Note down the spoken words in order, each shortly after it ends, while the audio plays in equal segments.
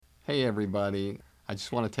Hey everybody, I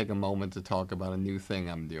just want to take a moment to talk about a new thing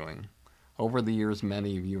I'm doing. Over the years,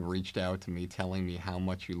 many of you have reached out to me telling me how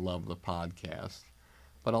much you love the podcast,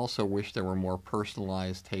 but also wish there were more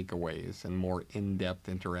personalized takeaways and more in-depth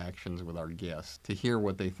interactions with our guests to hear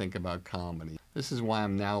what they think about comedy. This is why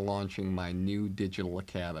I'm now launching my new digital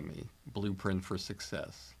academy, Blueprint for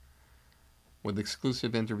Success. With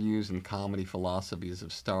exclusive interviews and comedy philosophies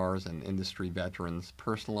of stars and industry veterans,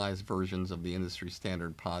 personalized versions of the industry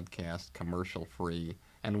standard podcast, commercial free,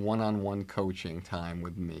 and one-on-one coaching time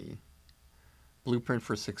with me. Blueprint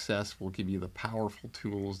for Success will give you the powerful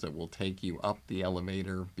tools that will take you up the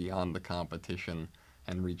elevator beyond the competition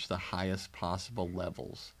and reach the highest possible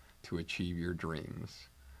levels to achieve your dreams.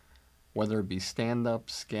 Whether it be stand-up,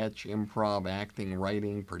 sketch, improv, acting,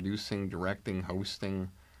 writing, producing, directing,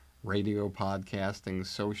 hosting, radio podcasting,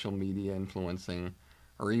 social media influencing,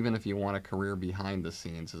 or even if you want a career behind the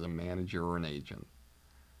scenes as a manager or an agent.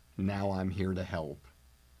 Now I'm here to help,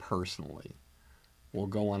 personally. We'll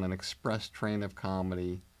go on an express train of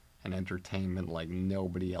comedy and entertainment like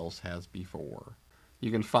nobody else has before.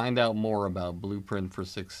 You can find out more about Blueprint for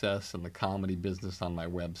Success and the comedy business on my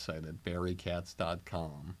website at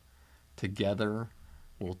barrykatz.com. Together,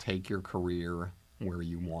 we'll take your career where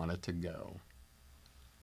you want it to go.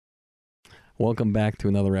 Welcome back to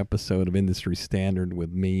another episode of Industry Standard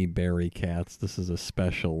with me, Barry Katz. This is a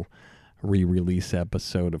special re-release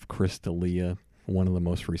episode of Chris D'Elia, one of the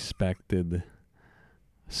most respected,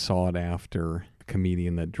 sought-after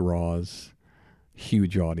comedian that draws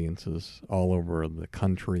huge audiences all over the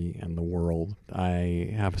country and the world.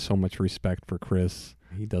 I have so much respect for Chris.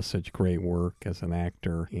 He does such great work as an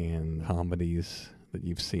actor in comedies that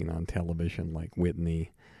you've seen on television like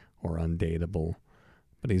Whitney or Undateable.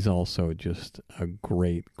 But he's also just a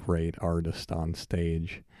great, great artist on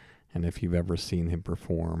stage. And if you've ever seen him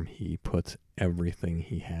perform, he puts everything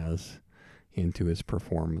he has into his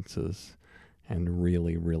performances and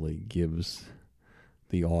really, really gives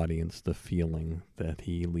the audience the feeling that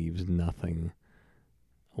he leaves nothing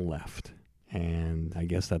left. And I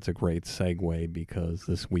guess that's a great segue because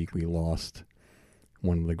this week we lost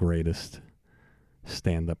one of the greatest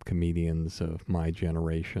stand-up comedians of my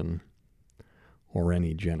generation, or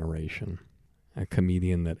any generation, a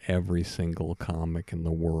comedian that every single comic in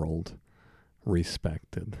the world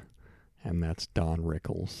respected, and that's Don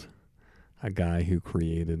Rickles, a guy who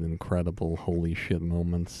created incredible holy shit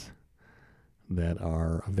moments that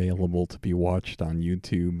are available to be watched on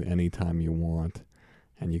YouTube anytime you want,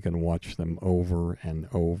 and you can watch them over and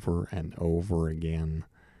over and over again,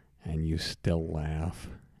 and you still laugh,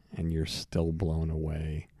 and you're still blown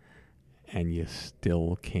away. And you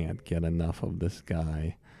still can't get enough of this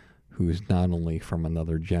guy who's not only from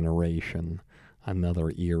another generation,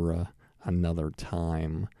 another era, another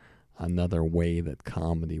time, another way that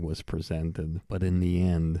comedy was presented. But in the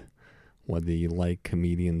end, whether you like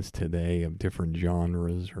comedians today of different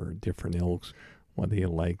genres or different ilks, whether you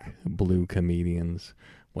like blue comedians,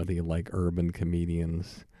 whether you like urban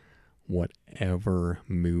comedians, whatever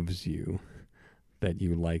moves you that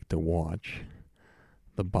you like to watch,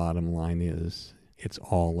 the bottom line is it's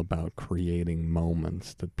all about creating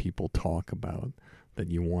moments that people talk about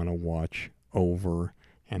that you want to watch over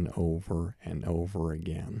and over and over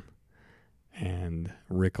again. And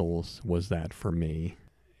Rickles was that for me.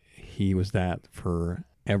 He was that for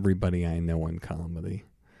everybody I know in comedy.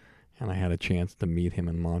 And I had a chance to meet him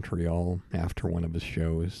in Montreal after one of his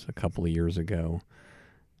shows a couple of years ago.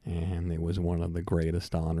 And it was one of the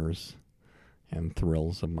greatest honors and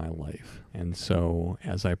thrills of my life. And so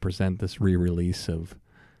as I present this re-release of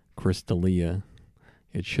Chris D'Elia,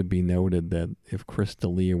 it should be noted that if Chris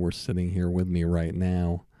D'Elia were sitting here with me right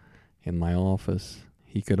now in my office,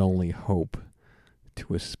 he could only hope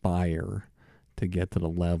to aspire to get to the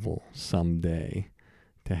level someday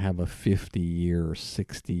to have a 50-year,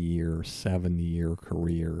 60-year, 70-year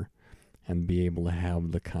career and be able to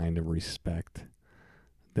have the kind of respect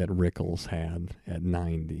that Rickles had at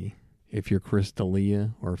 90. If you're Chris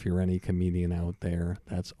D'Elia, or if you're any comedian out there,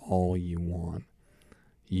 that's all you want.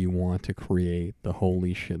 You want to create the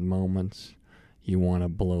holy shit moments. You want to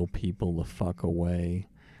blow people the fuck away.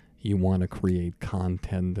 You want to create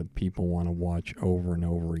content that people want to watch over and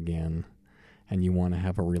over again. And you want to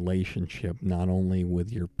have a relationship not only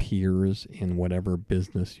with your peers in whatever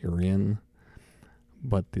business you're in,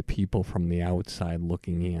 but the people from the outside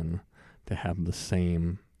looking in to have the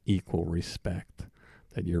same equal respect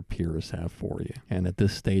that your peers have for you. And at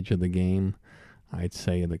this stage of the game, I'd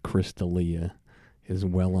say that Chris D'Elia is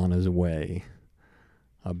well on his way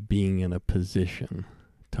of being in a position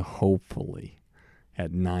to hopefully,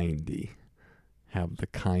 at 90, have the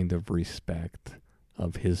kind of respect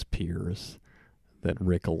of his peers that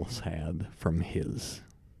Rickles had from his.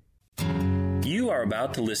 You are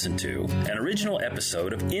about to listen to an original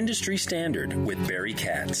episode of Industry Standard with Barry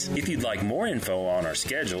Katz. If you'd like more info on our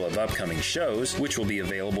schedule of upcoming shows, which will be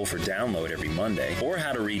available for download every Monday, or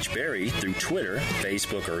how to reach Barry through Twitter,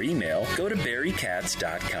 Facebook, or email, go to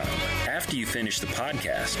barrykatz.com. After you finish the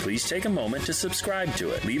podcast, please take a moment to subscribe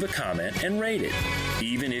to it, leave a comment, and rate it,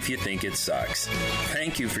 even if you think it sucks.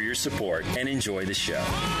 Thank you for your support and enjoy the show.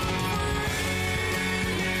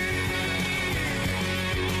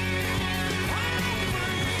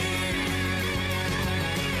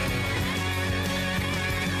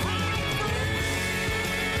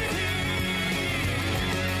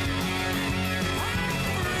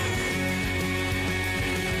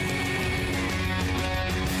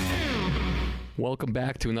 Welcome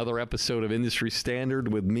back to another episode of Industry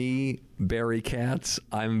Standard with me, Barry Katz.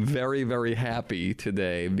 I'm very, very happy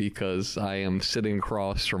today because I am sitting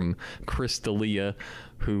across from Chris D'Elia,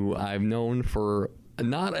 who I've known for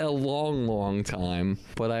not a long time,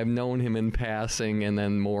 but I've known him in passing and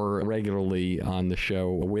then more regularly on the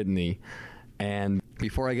show, Whitney. And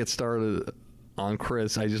before I get started on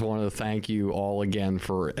Chris, I just wanted to thank you all again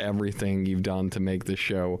for everything you've done to make this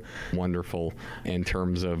show wonderful in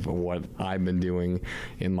terms of what I've been doing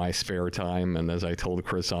in my spare time, and as I told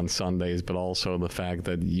Chris on Sundays, but also the fact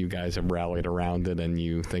that you guys have rallied around it and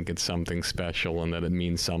you think it's something special and that it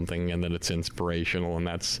means something and that it's inspirational, and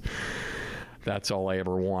that's all I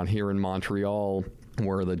ever want. Here in Montreal,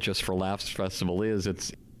 where the Just for Laughs Festival is,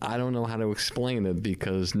 I don't know how to explain it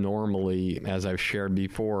because normally, as I've shared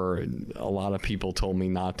before, a lot of people told me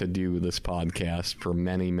not to do this podcast for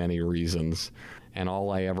many, many reasons. And all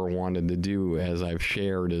I ever wanted to do, as I've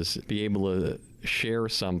shared, is be able to share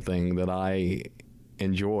something that I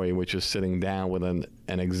enjoy, which is sitting down with an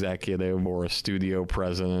executive or a studio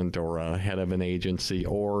president or a head of an agency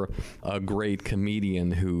or a great comedian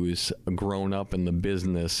who's grown up in the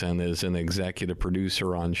business and is an executive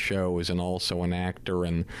producer on shows and also an actor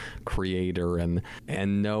and creator, and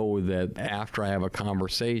know that after I have a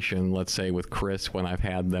conversation, let's say with Chris, when I've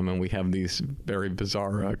had them and we have these very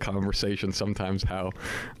bizarre conversations sometimes, how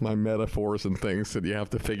my metaphors and things that you have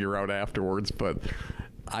to figure out afterwards, but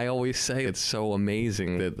I always say it's so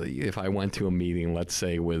amazing that if I went to a meeting, let's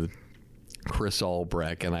say with Chris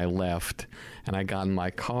Albrecht, and I left and I got in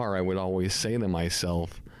my car, I would always say to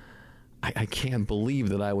myself, I can't believe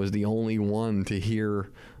that I was the only one to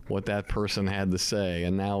hear what that person had to say.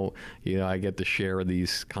 And now, I get to share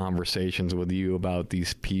these conversations with you about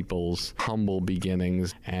these people's humble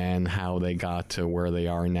beginnings and how they got to where they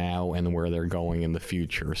are now and where they're going in the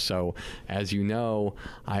future. So, as you know,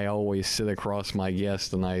 I always sit across my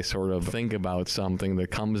guest and I sort of think about something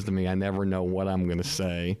that comes to me. I never know what I'm going to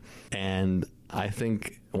say. And I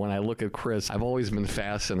think when I look at Chris, I've always been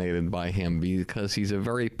fascinated by him because he's a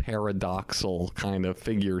very paradoxical kind of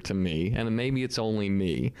figure to me. And maybe it's only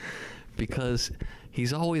me, because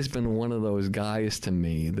he's always been one of those guys to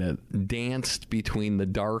me that danced between the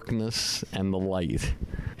darkness and the light.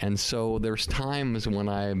 And so there's times when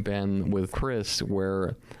I've been with Chris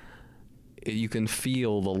where you can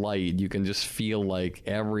feel the light. You can just feel like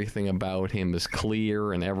everything about him is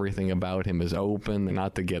clear and everything about him is open.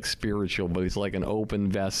 Not to get spiritual, but he's like an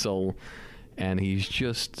open vessel, and he's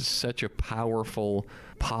just such a powerful,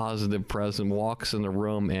 positive presence. Walks in the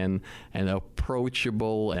room and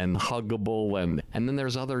approachable and huggable, and then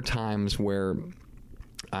there's other times where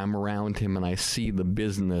I'm around him and I see the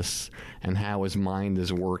business and how his mind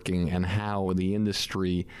is working and how the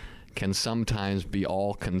industry can sometimes be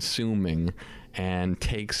all-consuming and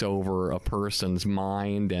takes over a person's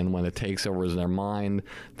mind, and when it takes over their mind,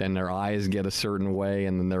 then their eyes get a certain way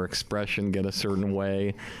and then their expression get a certain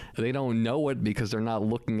way. They don't know it because they're not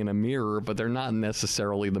looking in a mirror, but they're not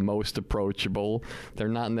necessarily the most approachable. They're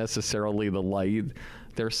not necessarily the light.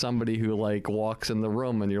 They're somebody who walks in the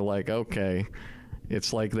room and you're like, okay.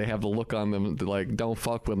 It's like they have the look on them like, don't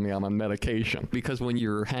fuck with me, I'm on medication. Because when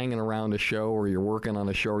you're hanging around a show or you're working on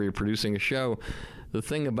a show or you're producing a show, the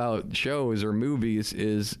thing about shows or movies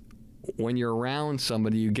is when you're around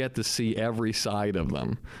somebody, you get to see every side of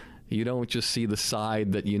them. You don't just see the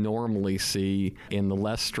side that you normally see in the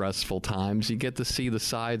less stressful times. You get to see the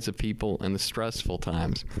sides of people in the stressful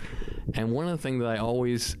times. And one of the things that I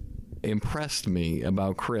always impressed me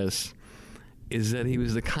about Chris is that he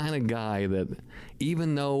was the kind of guy that,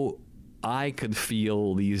 even though I could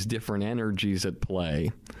feel these different energies at play,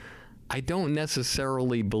 I don't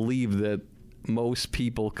necessarily believe that most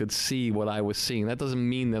people could see what I was seeing. That doesn't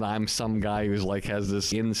mean that I'm some guy who's like has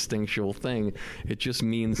this instinctual thing. It just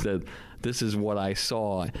means that this is what I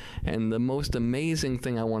saw. And the most amazing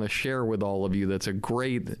thing I want to share with all of you that's a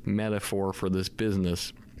great metaphor for this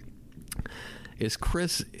business is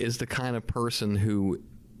Chris is the kind of person who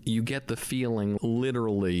you get the feeling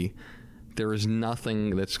literally there is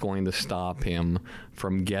nothing that's going to stop him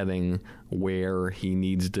from getting where he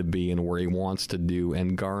needs to be and where he wants to do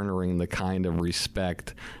and garnering the kind of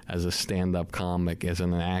respect as a stand-up comic, as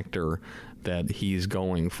an actor that he's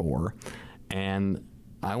going for. And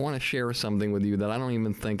I want to share something with you that I don't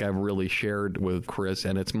even think I've really shared with Chris,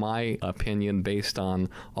 and it's my opinion based on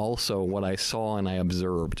also what I saw and I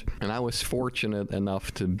observed. And I was fortunate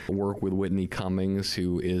enough to work with Whitney Cummings,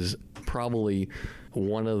 who is probably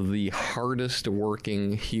one of the hardest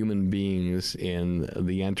working human beings in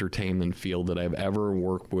the entertainment field that I've ever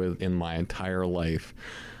worked with in my entire life.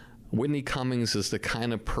 Whitney Cummings is the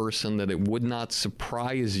kind of person that it would not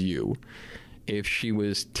surprise you if she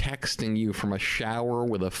was texting you from a shower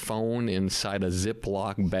with a phone inside a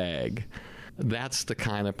Ziploc bag. That's the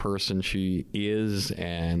kind of person she is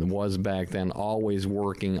and was back then, always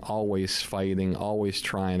working, always fighting, always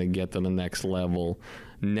trying to get to the next level,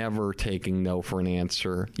 never taking no for an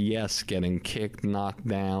answer. Yes, getting kicked, knocked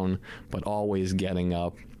down, but always getting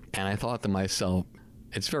up. And I thought to myself,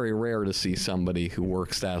 it's very rare to see somebody who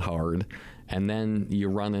works that hard. And then you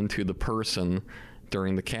run into the person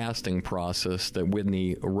during the casting process that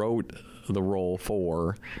Whitney wrote the role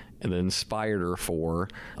for and inspired her for,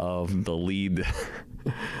 of the lead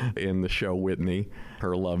in the show Whitney,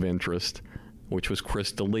 her love interest, which was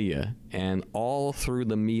Chris D'Elia. And all through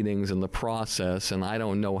the meetings and the process, and I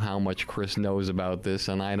don't know how much Chris knows about this,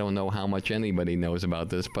 and I don't know how much anybody knows about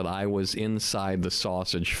this, but I was inside the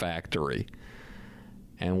sausage factory.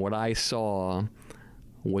 And what I saw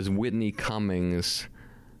was Whitney Cummings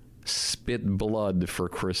spit blood for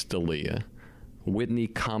Chris D'Elia. Whitney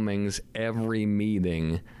Cummings, every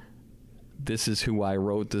meeting, this is who I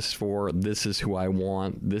wrote this for, this is who I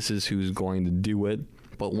want, this is who's going to do it.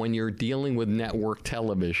 But when you're dealing with network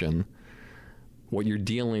television, what you're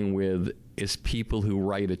dealing with is people who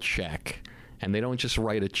write a check. And they don't just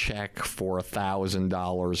write a check for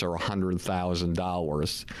 $1,000 or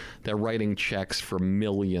 $100,000. They're writing checks for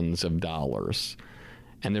millions of dollars.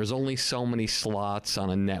 And there's only so many slots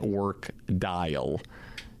on a network dial.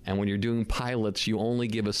 And when you're doing pilots, you only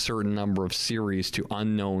give a certain number of series to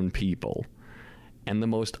unknown people. And the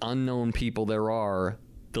most unknown people there are,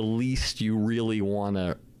 the least you really want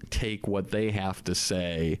to take what they have to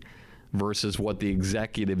say versus what the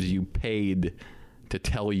executives you paid to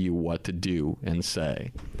tell you what to do and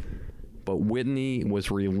say. But Whitney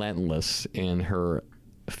was relentless in her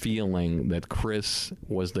feeling that Chris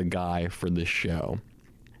was the guy for this show.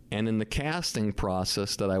 And in the casting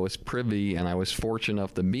process that I was privy and I was fortunate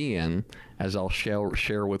enough to be in, as I'll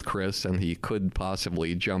share with Chris, and he could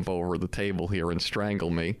possibly jump over the table here and strangle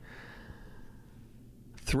me,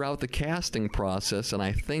 throughout the casting process, and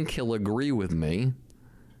I think he'll agree with me,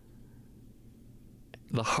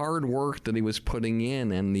 the hard work that he was putting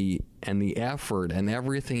in and the effort and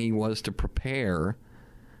everything he was to prepare,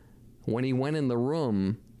 when he went in the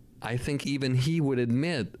room, I think even he would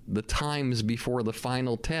admit the times before the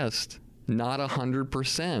final test, not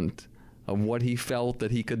 100% of what he felt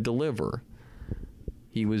that he could deliver.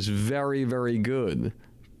 He was very, very good.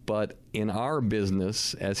 But in our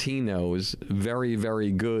business, as he knows, very,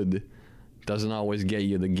 very good doesn't always get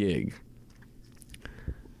you the gig.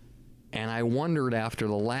 And I wondered after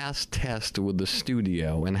the last test with the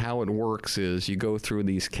studio, and how it works is you go through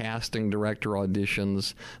these casting director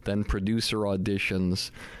auditions, then producer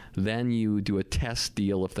auditions, then you do a test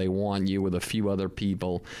deal if they want you with a few other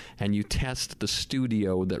people, and you test the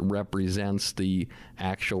studio that represents the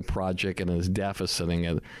actual project and is deficiting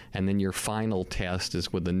it, and then your final test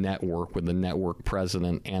is with the network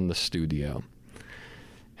president and the studio.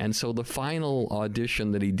 And so the final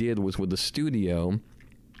audition that he did was with the studio.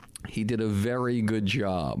 He did a very good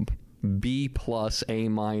job. B+,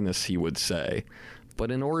 A-, he would say.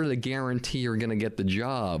 But in order to guarantee you're going to get the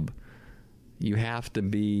job, you have to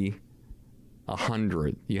be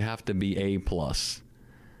 100. You have to be A+.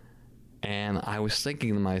 And I was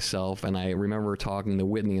thinking to myself, and I remember talking to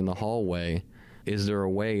Whitney in the hallway, is there a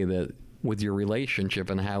way that with your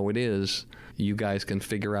relationship and how it is, you guys can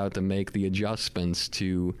figure out to make the adjustments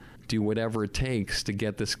to do whatever it takes to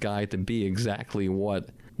get this guy to be exactly what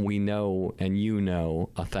we know and you know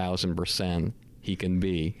 1,000% he can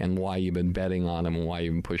be, and why you've been betting on him and why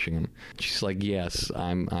you've been pushing him. She's like, yes,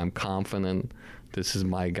 I'm confident this is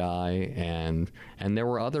my guy. And there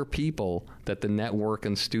were other people that the network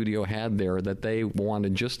and studio had there that they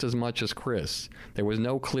wanted just as much as Chris. There was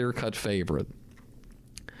no clear-cut favorite.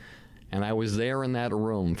 And I was there in that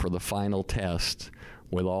room for the final test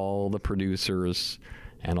with all the producers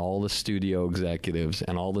and all the studio executives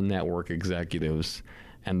and all the network executives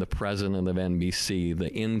and the president of NBC,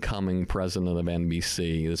 the incoming president of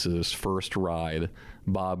NBC. This is his first ride,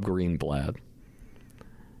 Bob Greenblatt.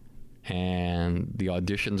 And the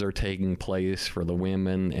auditions are taking place for the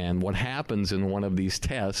women. And what happens in one of these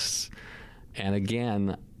tests, and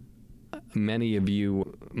again, many of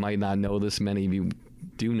you might not know this, many of you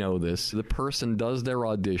do know this, the person does their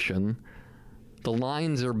audition, the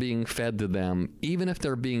lines are being fed to them, even if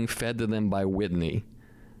they're being fed to them by Whitney.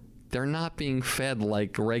 They're not being fed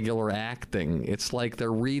like regular acting. It's like they're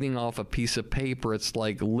reading off a piece of paper. It's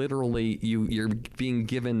like literally you're being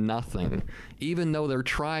given nothing, even though they're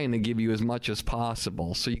trying to give you as much as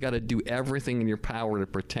possible. So you got to do everything in your power to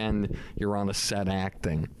pretend you're on a set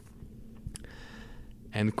acting.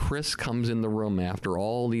 And Chris comes in the room after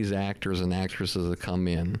all these actors and actresses have come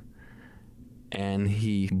in, and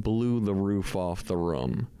he blew the roof off the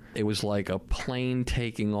room. It was like a plane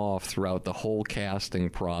taking off throughout the whole casting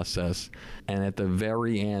process, and at the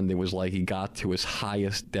very end, it was like he got to his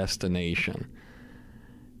highest destination.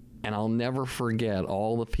 And I'll never forget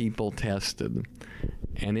all the people tested.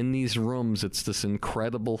 And in these rooms, it's this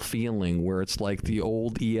incredible feeling where it's like the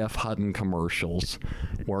old E.F. Hutton commercials,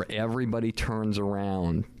 where everybody turns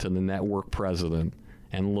around to the network president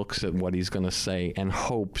and looks at what he's going to say and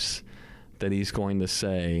hopes that he's going to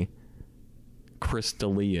say, Chris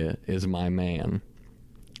D'Elia is my man.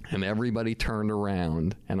 And everybody turned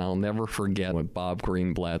around, and I'll never forget what Bob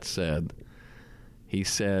Greenblatt said. He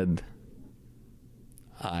said,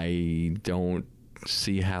 I don't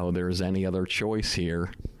see how there's any other choice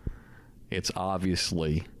here. It's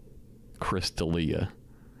obviously Chris D'Elia.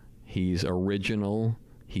 He's original,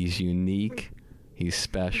 he's unique, he's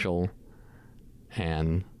special,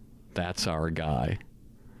 and that's our guy.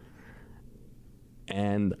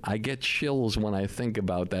 And I get chills when I think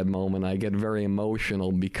about that moment. I get very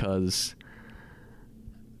emotional because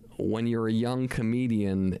when you're a young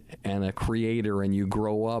comedian and a creator and you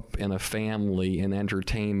grow up in a family in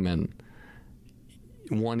entertainment,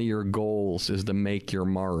 one of your goals is to make your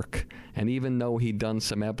mark. And even though he'd done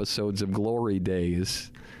some episodes of Glory Days,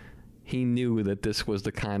 he knew that this was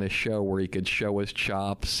the kind of show where he could show his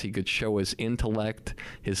chops, he could show his intellect,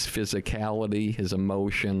 his physicality, his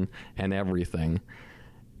emotion, and everything.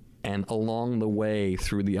 And along the way,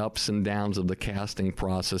 through the ups and downs of the casting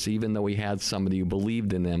process, even though he had somebody who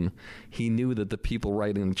believed in him, he knew that the people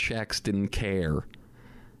writing the checks didn't care.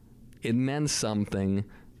 It meant something,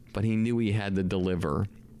 but he knew he had to deliver.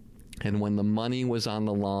 And when the money was on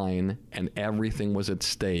the line and everything was at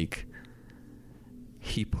stake,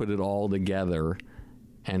 he put it all together,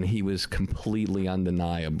 and he was completely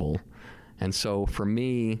undeniable. And so for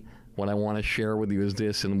me, what I want to share with you is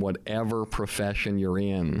this: in whatever profession you're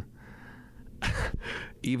in,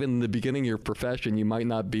 even in the beginning of your profession, you might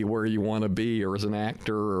not be where you want to be, or as an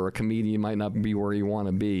actor or a comedian, you might not be where you want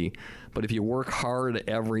to be. But if you work hard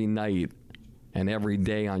every night and every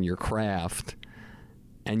day on your craft,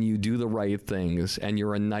 and you do the right things, and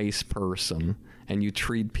you're a nice person, and you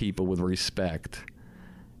treat people with respect,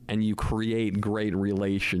 and you create great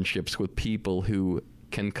relationships with people who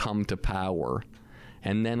can come to power,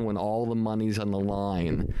 and then when all the money's on the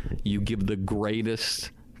line, you give the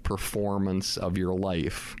greatest performance of your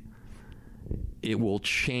life, it will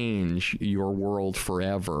change your world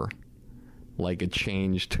forever, like it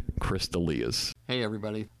changed Chris D'Elia's. Hey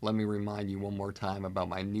everybody, let me remind you one more time about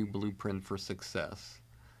my new Blueprint for Success.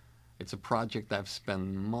 It's a project I've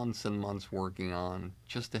spent months and months working on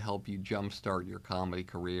just to help you jumpstart your comedy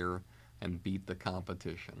career and beat the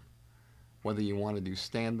competition. Whether you want to do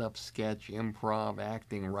stand-up, sketch, improv,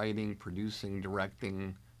 acting, writing, producing,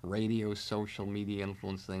 directing, radio, social media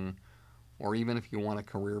influencing, or even if you want a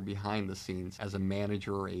career behind the scenes as a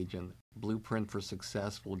manager or agent, Blueprint for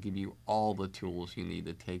Success will give you all the tools you need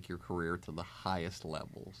to take your career to the highest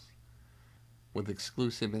levels. With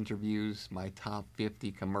exclusive interviews, my top 50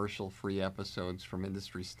 commercial-free episodes from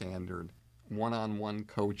Industry Standard, one-on-one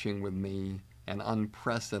coaching with me, and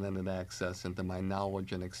unprecedented access into my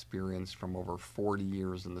knowledge and experience from over 40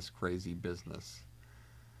 years in this crazy business.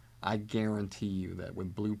 I guarantee you that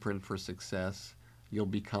with Blueprint for Success, you'll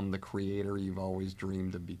become the creator you've always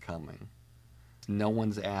dreamed of becoming. No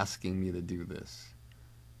one's asking me to do this.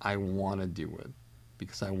 I want to do it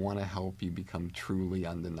because I want to help you become truly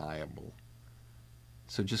undeniable.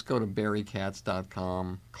 So just go to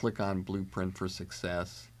barrykatz.com, click on Blueprint for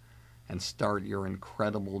Success, and start your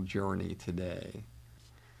incredible journey today.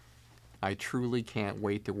 I truly can't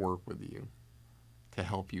wait to work with you to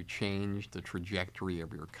help you change the trajectory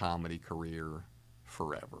of your comedy career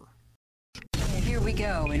forever. Here we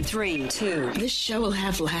go in 3, 2. This show will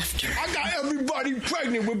have laughter. I got everybody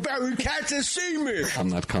pregnant with Barry Katz and semen. I'm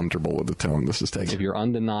not comfortable with the tone this is taking. If you're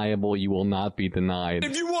undeniable, you will not be denied.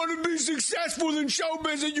 If you want to be successful in show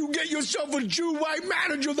business, you get yourself a Jew white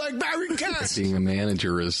manager like Barry Katz. Being a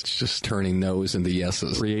manager is just turning no's into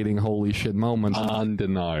yeses. Creating holy shit moments.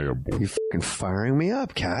 Undeniable. You fucking firing me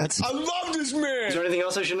up, Katz. I love this man. Is there anything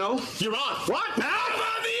else I should know? You're on. What? Now? I'm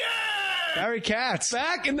on the air. Barry Katz.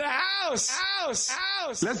 Back in the house.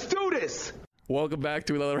 Let's do this. Welcome back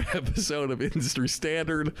to another episode of Industry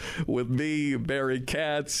Standard with me, Barry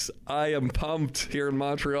Katz. I am pumped here in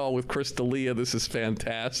Montreal with Chris D'Elia. This is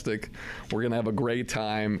fantastic. We're going to have a great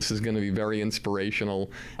time. This is going to be very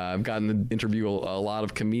inspirational. I've gotten to interview a lot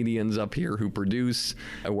of comedians up here who produce,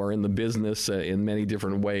 who are in the business in many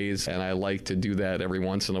different ways, and I like to do that every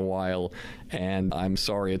once in a while. And I'm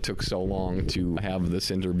sorry it took so long to have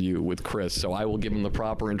this interview with Chris, so I will give him the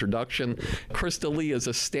proper introduction. Chris D'Elia is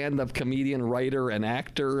a stand-up comedian, writer, and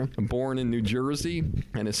actor, born in New Jersey,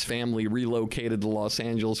 and his family relocated to Los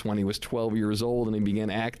Angeles when he was 12 years old, and he began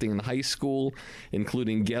acting in high school,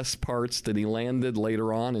 including guest parts that he landed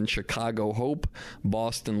later on in Chicago Hope,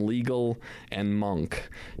 Boston Legal, and Monk.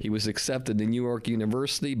 He was accepted to New York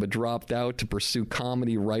University, but dropped out to pursue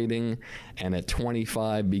comedy writing, and at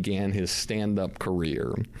 25 began his stand-up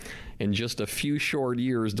career. In just a few short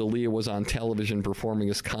years, D'Elia was on television performing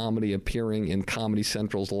his comedy, appearing in Comedy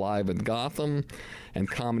Central's Live at Gotham and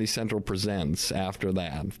Comedy Central Presents after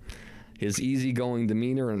that. His easygoing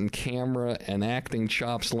demeanor and camera and acting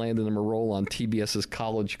chops landed him a role on TBS's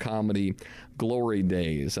college comedy Glory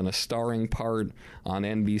Days and a starring part on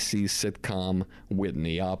NBC's sitcom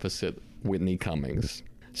Whitney, opposite Whitney Cummings.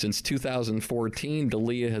 Since 2014,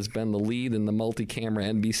 D'Elia has been the lead in the multi-camera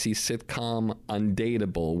NBC sitcom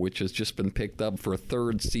Undateable, which has just been picked up for a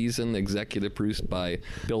third season, executive produced by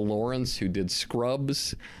Bill Lawrence, who did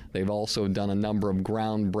Scrubs. They've also done a number of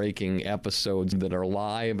groundbreaking episodes that are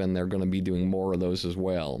live, and they're going to be doing more of those as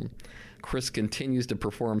well. Chris continues to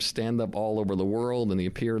perform stand-up all over the world, and he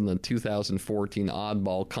appeared in the 2014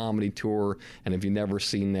 Oddball Comedy Tour, and if you've never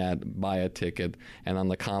seen that, buy a ticket, and on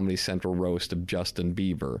the Comedy Central roast of Justin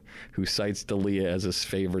Bieber, who cites D'Elia as his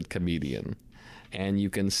favorite comedian. And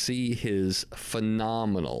you can see his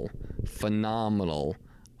phenomenal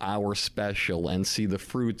hour special and see the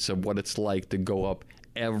fruits of what it's like to go up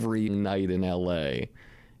every night in L.A.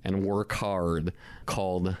 and work hard,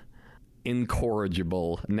 called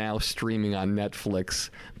Incorrigible, now streaming on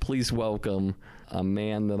Netflix. Please welcome a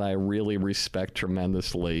man that I really respect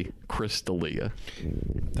tremendously, Chris D'Elia.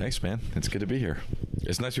 Thanks, man. It's good to be here.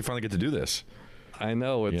 It's nice we finally get to do this. I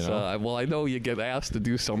know it's well, I know you get asked to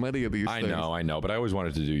do so many of these things. I know, but I always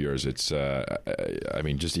wanted to do yours. It's I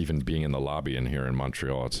mean, just even being in the lobby in here in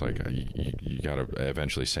Montreal, it's like you got to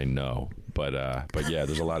eventually say no. But yeah,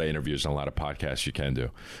 there's a lot of interviews and a lot of podcasts you can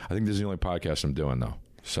do. I think this is the only podcast I'm doing though.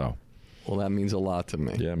 So. Well, that means a lot to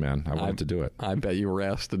me. Yeah, man. I wanted to do it. I bet you were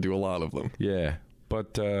asked to do a lot of them. Yeah.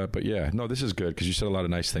 But yeah, no, this is good because you said a lot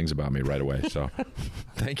of nice things about me right away. So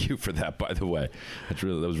thank you for that, by the way. That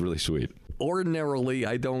was really sweet. Ordinarily,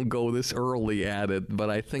 I don't go this early at it,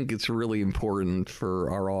 but I think it's really important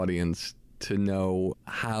for our audience to know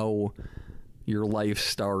how your life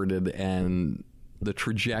started and the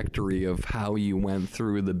trajectory of how you went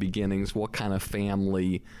through the beginnings, what kind of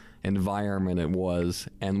family environment it was,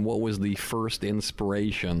 and what was the first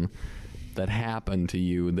inspiration that happened to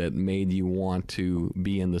you that made you want to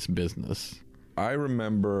be in this business. I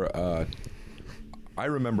remember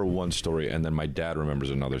one story, and then my dad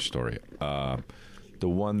remembers another story. The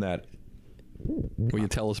one that... Will you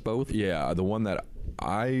tell us both? Yeah, the one that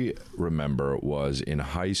I remember was in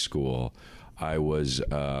high school. I was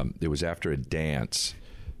it was after a dance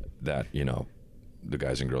that, you know, the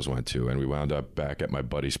guys and girls went to, and we wound up back at my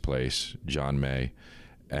buddy's place, John May,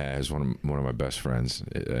 as one of my best friends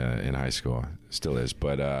in high school, still is.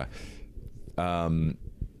 But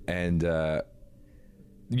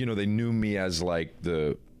you know, they knew me as like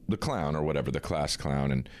the clown or whatever, the class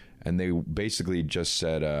clown, and they basically just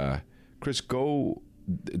said, Chris, go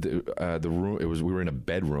the room. We were in a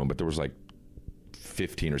bedroom, but there was like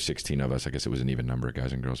 15 or 16 of us. I guess it was an even number of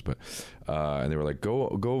guys and girls, but and they were like,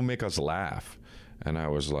 go make us laugh. And I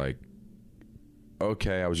was like,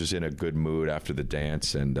 okay. I was just in a good mood after the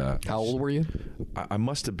dance. And how old were you? I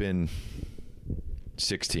must have been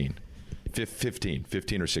 15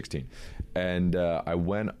 or 16. And I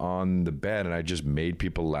went on the bed and I just made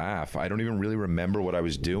people laugh. I don't even really remember what I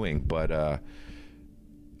was doing, but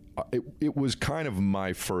it was kind of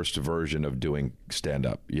my first version of doing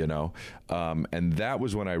stand-up, you know? And that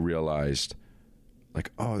was when I realized,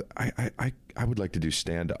 like, oh, I would like to do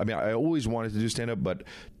stand-up. I mean, I always wanted to do stand-up, but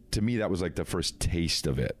to me, that was like the first taste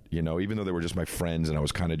of it, you know? Even though they were just my friends and I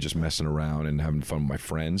was kind of just messing around and having fun with my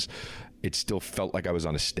friends, it still felt like I was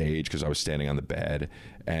on a stage because I was standing on the bed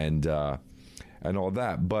and all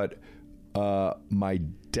that. But my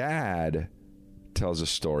dad tells a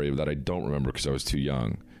story that I don't remember because I was too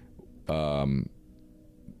young,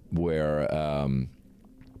 where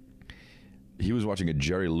he was watching a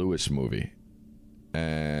Jerry Lewis movie,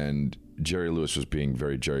 and Jerry Lewis was being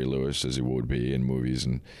very Jerry Lewis, as he would be in movies,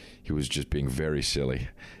 and he was just being very silly.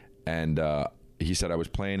 And he said, I was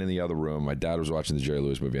playing in the other room. My dad was watching the Jerry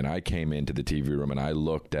Lewis movie, and I came into the TV room, and I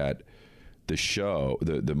looked at the show,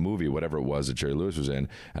 the movie, whatever it was that Jerry Lewis was in,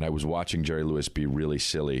 and I was watching Jerry Lewis be really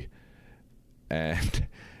silly. And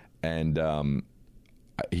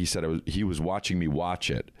he said he was watching me watch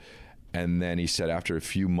it. And then he said, after a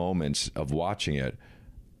few moments of watching it,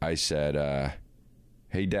 I said,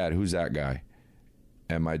 hey, Dad, who's that guy?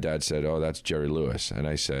 And my dad said, oh, that's Jerry Lewis. And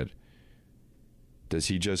I said, does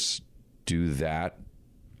he just do that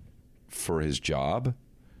for his job?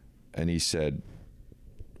 And he said,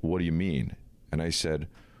 what do you mean? And I said,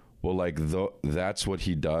 well, like, that's what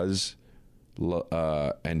he does,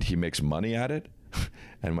 and he makes money at it?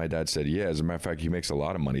 And my dad said, yeah, as a matter of fact, he makes a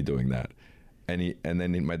lot of money doing that. And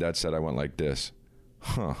then my dad said, I went like this,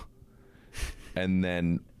 huh? And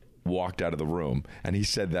then walked out of the room. And he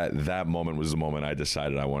said that moment was the moment I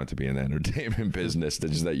decided I wanted to be in the entertainment business,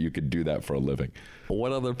 just that you could do that for a living.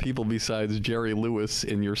 What other people besides Jerry Lewis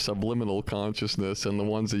in your subliminal consciousness and the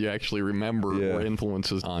ones that you actually remember were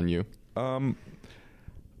influences on you?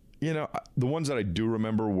 You know, the ones that I do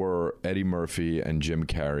remember were Eddie Murphy and Jim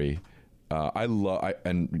Carrey.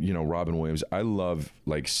 And you know, Robin Williams. I love,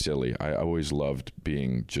 like, silly. I always loved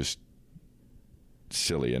being just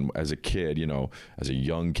silly. And as a kid, you know, as a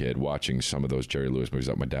young kid, watching some of those Jerry Lewis movies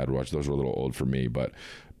that my dad would watch, those were a little old for me, but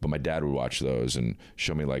my dad would watch those and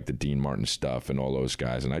show me, like, the Dean Martin stuff and all those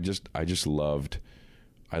guys. And I just loved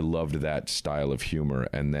that style of humor.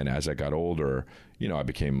 And then as I got older, you know, I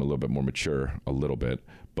became a little bit more mature, a little bit,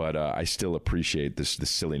 but I still appreciate the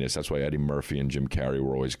silliness. That's why Eddie Murphy and Jim Carrey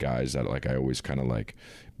were always guys that, like, I always kind of, like,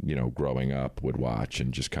 you know, growing up would watch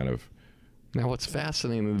and just kind of. Now, what's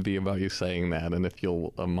fascinating to be about you saying that, and if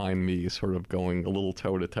you'll mind me sort of going a little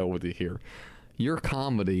toe-to-toe with you here, your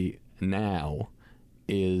comedy now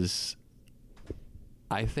is,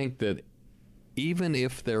 I think that even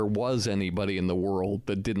if there was anybody in the world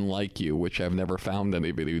that didn't like you, which I've never found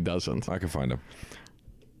anybody who doesn't. I can find them.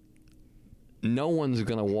 No one's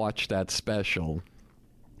going to watch that special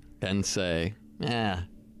and say, you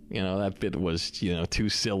know, that bit was, you know, too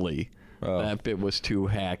silly. Oh. That bit was too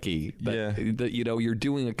hacky. You know, you're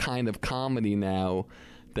doing a kind of comedy now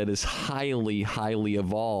that is highly, highly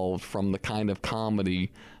evolved from the kind of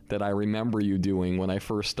comedy that I remember you doing when I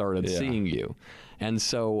first started seeing you. And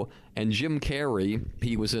so, and Jim Carrey,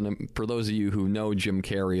 he was for those of you who know Jim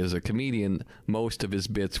Carrey as a comedian, most of his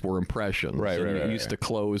bits were impressions. Right. He used to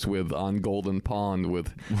close with On Golden Pond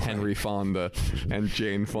with Henry Fonda and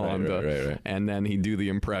Jane Fonda. Right. And then he'd do the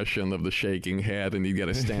impression of the shaking head and he'd get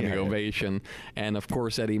a standing ovation. And of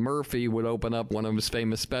course, Eddie Murphy would open up, one of his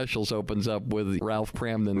famous specials opens up with Ralph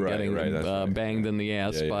Cramden getting banged in the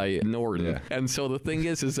ass by Norton. Yeah. And so the thing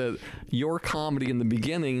is that your comedy in the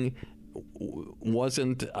beginning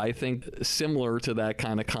wasn't, I think, similar to that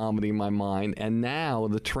kind of comedy in my mind. And now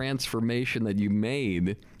the transformation that you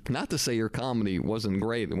made, not to say your comedy wasn't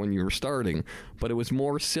great when you were starting, but it was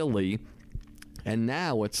more silly. And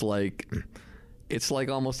now it's like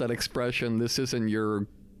almost that expression, this isn't your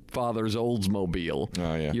father's Oldsmobile.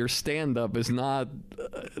 Oh, yeah. Your stand-up is not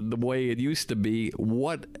the way it used to be.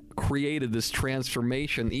 What created this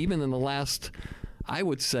transformation, even in the last, I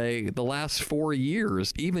would say, the last 4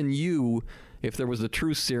 years? Even you, if there was a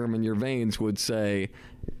truth serum in your veins, would say,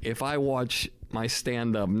 if I watch my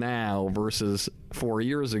stand-up now versus 4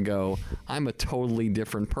 years ago, I'm a totally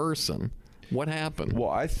different person. What happened? Well,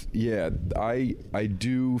 I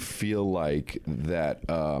do feel like that.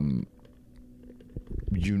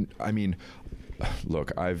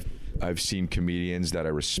 Look, I've seen comedians that I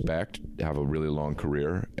respect have a really long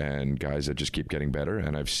career and guys that just keep getting better,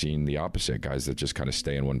 and I've seen the opposite, guys that just kind of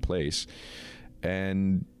stay in one place.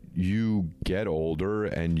 And you get older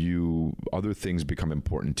and other things become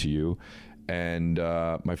important to you. And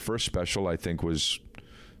my first special, I think, was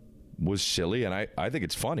silly, and I think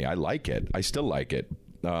it's funny. I like it. I still like it.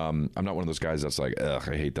 I'm not one of those guys that's like, ugh,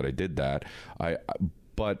 I hate that I did that.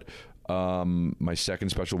 But my second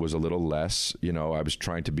special was a little less, you know, I was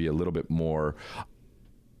trying to be a little bit more.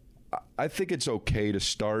 I think it's okay to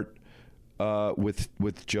start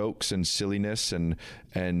with jokes and silliness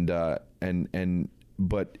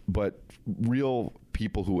but real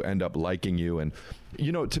people who end up liking you. And,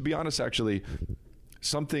 you know, to be honest, actually,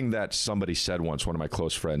 something that somebody said once, one of my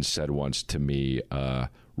close friends said once to me,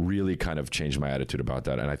 really kind of changed my attitude about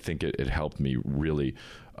that. And I think it helped me really,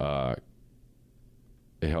 it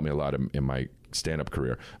helped me a lot in my stand-up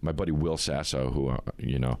career. My buddy Will Sasso, who,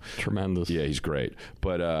 you know. Tremendous. Yeah, he's great.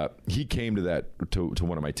 But he came to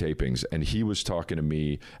one of my tapings, and he was talking to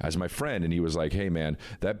me as my friend, and he was like, hey, man,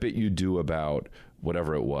 that bit you do about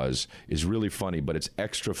whatever it was is really funny, but it's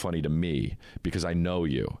extra funny to me because I know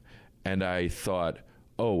you. And I thought,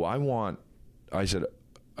 I said,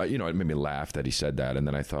 you know, it made me laugh that he said that. And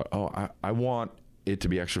then I thought, I want it to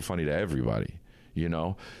be extra funny to everybody, you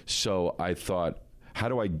know? So I thought, how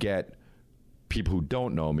do I get people who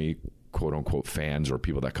don't know me, quote unquote fans or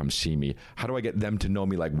people that come see me, how do I get them to know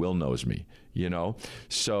me like Will knows me, you know?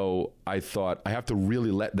 So I thought I have to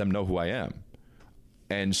really let them know who I am.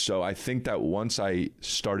 And so I think that once I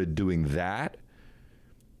started doing that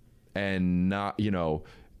and not, you know,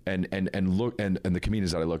 and the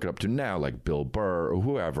comedians that I look up to now, like Bill Burr or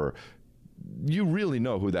whoever, you really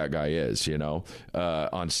know who that guy is, you know,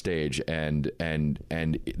 on stage, and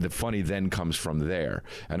the funny then comes from there.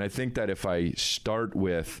 And I think that if I start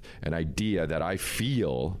with an idea that I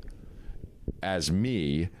feel as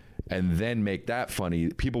me and then make that funny,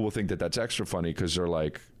 people will think that that's extra funny because they're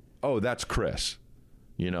like, oh, that's Chris,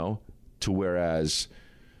 you know, to whereas,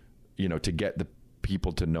 you know, to get the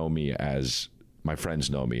people to know me as my friends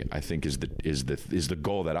know me, I think is the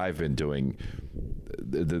goal that I've been doing,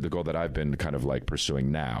 the goal that I've been kind of like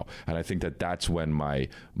pursuing now. And I think that that's when my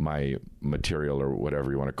material, or whatever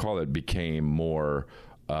you want to call it, became more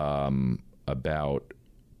about,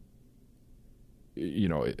 you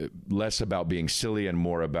know, less about being silly and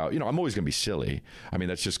more about, you know, I'm always going to be silly. I mean,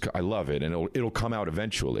 that's just, I love it, and it'll come out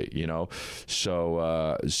eventually, you know?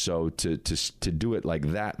 So to do it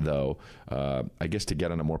like that though, I guess to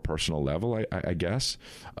get on a more personal level, I guess,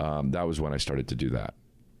 that was when I started to do that.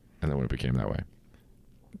 And then when it became that way.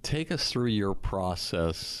 Take us through your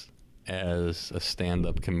process as a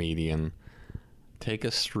stand-up comedian. Take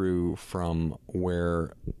us through from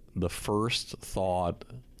where the first thought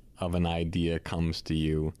of an idea comes to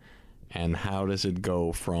you, and how does it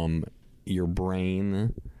go from your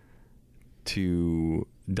brain to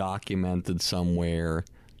documented somewhere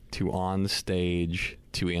to on stage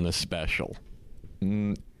to in a special?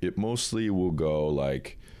 It mostly will go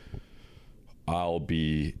like, I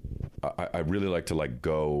really like to like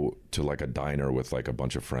go to like a diner with like a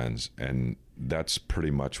bunch of friends, and that's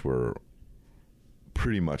pretty much where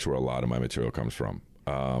a lot of my material comes from.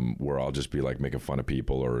 Where I'll just be like making fun of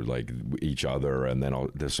people or like each other, and then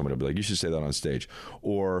there's somebody will be like, you should say that on stage,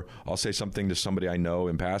 or I'll say something to somebody I know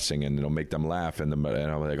in passing, and it'll make them laugh, and I'm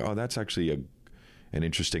like, oh, that's actually an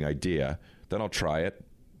interesting idea. Then I'll try it.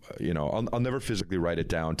 You know, I'll never physically write it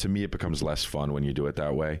down. To me, it becomes less fun when you do it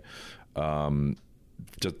that way.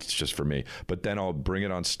 Just for me. But then I'll bring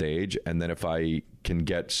it on stage, and then if I can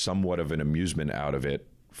get somewhat of an amusement out of it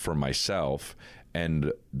for myself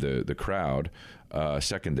and the crowd,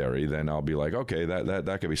 secondary, then I'll be like, okay,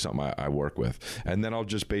 that could be something I work with. And then I'll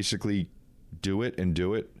just basically do it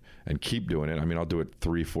and keep doing it. I mean, I'll do it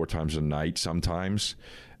 3-4 times a night sometimes.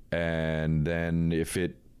 And then if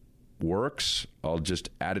it works, I'll just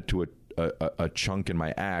add it to a chunk in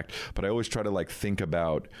my act. But I always try to like think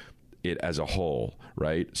about it as a whole,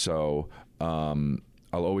 right? So I'll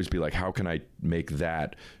always be like, how can I make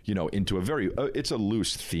that, you know, into a very, it's a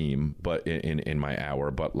loose theme, but in my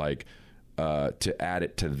hour, but like, to add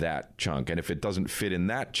it to that chunk. And if it doesn't fit in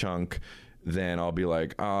that chunk, then I'll be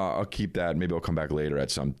like, I'll keep that. Maybe I'll come back later at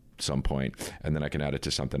some point, and then I can add it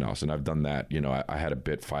to something else. And I've done that. You know, I had a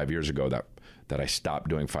bit 5 years ago that I stopped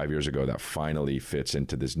doing 5 years ago that finally fits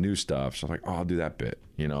into this new stuff. So I'm like, I'll do that bit,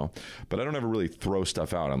 you know. But I don't ever really throw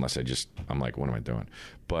stuff out unless I'm like, what am I doing?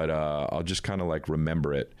 But I'll just kind of like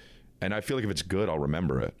remember it. And I feel like if it's good, I'll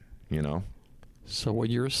remember it, you know. So what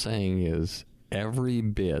you're saying is every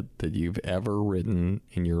bit that you've ever written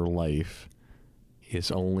in your life is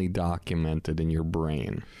only documented in your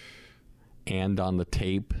brain and on the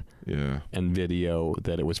tape and video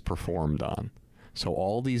that it was performed on. So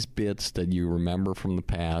all these bits that you remember from the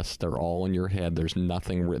past, they're all in your head. There's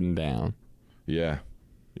nothing written down. Yeah.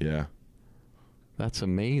 Yeah. That's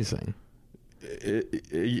amazing.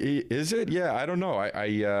 Is it? Yeah, I don't know.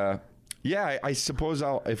 Yeah, I suppose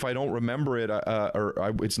if I don't remember it,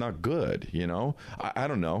 it's not good, you know? I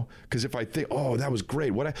don't know. Because if I think, oh, that was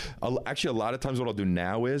great. Actually, a lot of times what I'll do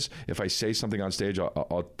now is if I say something on stage,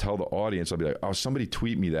 I'll tell the audience, I'll be like, oh, somebody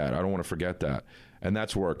tweet me that. I don't want to forget that. And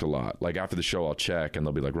that's worked a lot. Like after the show, I'll check and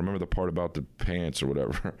they'll be like, remember the part about the pants or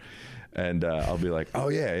whatever. And I'll be like, oh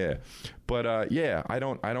yeah. But yeah, I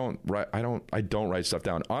don't write stuff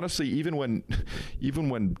down. Honestly, even when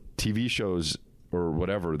TV shows or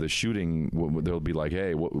whatever, the shooting, they'll be like,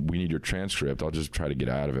 hey, we need your transcript. I'll just try to get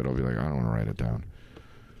out of it. I'll be like, I don't want to write it down.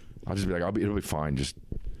 I'll just be like, it'll be fine.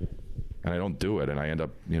 And I don't do it. And I end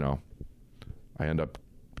up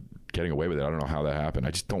getting away with it. I don't know how that happened.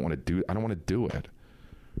 I just don't want to do it.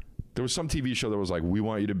 There was some TV show that was like, we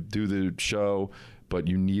want you to do the show, but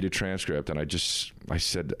you need a transcript. And I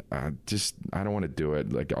said, I don't want to do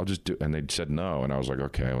it. Like, I'll just do it. And they said no. And I was like,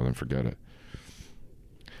 okay, well then forget it.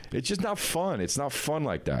 It's just not fun. It's not fun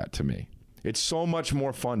like that to me. It's so much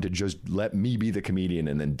more fun to just let me be the comedian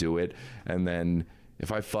and then do it. And then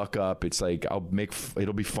if I fuck up, it's like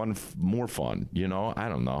it'll be fun, more fun, you know? I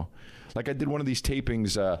don't know. Like I did one of these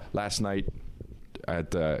tapings last night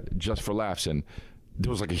at Just for Laughs, and there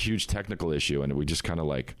was like a huge technical issue, and we just kind of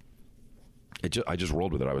like, I just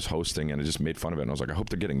rolled with it. I was hosting, and I just made fun of it, and I was like, I hope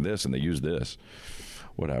they're getting this, and they use this.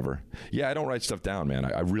 Whatever. Yeah, I don't write stuff down, man.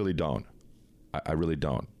 I really don't. I really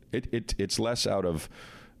don't. It's less out of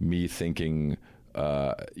me thinking,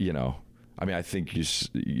 you know. I mean, I think you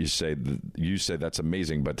say that's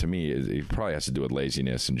amazing, but to me, it probably has to do with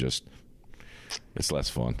laziness and just it's less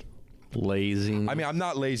fun. Lazy. I mean, I'm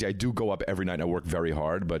not lazy. I do go up every night and I work very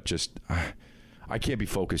hard, but just I can't be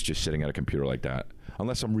focused just sitting at a computer like that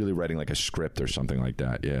unless I'm really writing like a script or something like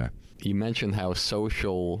that. Yeah. You mentioned how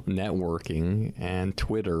social networking and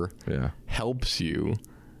Twitter helps you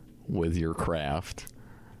with your craft.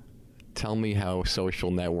 Tell me how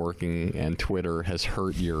social networking and Twitter has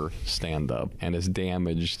hurt your stand-up and has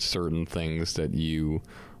damaged certain things that you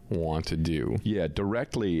want to do. Yeah,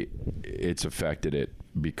 directly it's affected it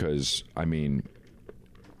because, I mean,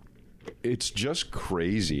 it's just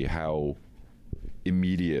crazy how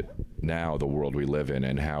immediate now the world we live in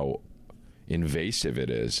and how invasive it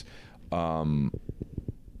is. I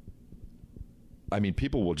mean,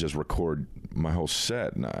 people will just record my whole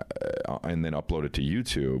set and then upload it to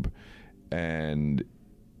YouTube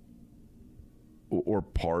or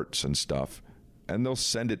parts and stuff, and they'll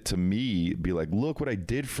send it to me, be like, look what I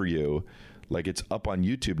did for you, like it's up on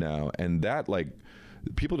YouTube now. And that, like,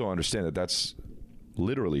 people don't understand that that's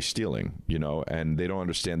literally stealing, you know, and they don't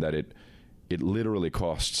understand that it literally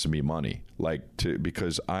costs me money, like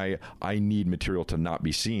because I need material to not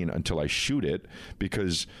be seen until I shoot it,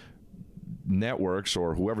 because networks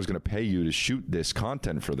or whoever's going to pay you to shoot this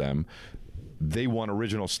content for them, they want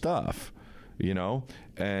original stuff, you know.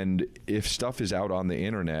 And if stuff is out on the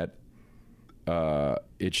internet,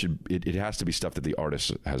 it has to be stuff that the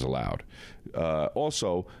artist has allowed.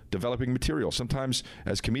 Also, developing material. Sometimes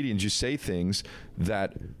as comedians, you say things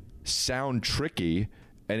that sound tricky,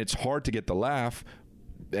 and it's hard to get the laugh,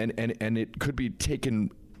 and it could be taken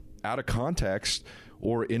out of context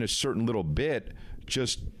or in a certain little bit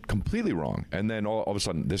just completely wrong. And then all of a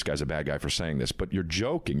sudden, this guy's a bad guy for saying this, but you're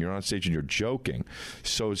joking. You're on stage and you're joking.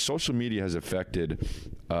 So social media has affected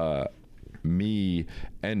me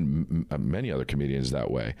and many other comedians that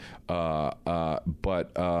way.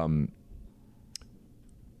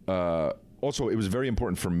 Also, it was very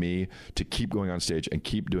important for me to keep going on stage and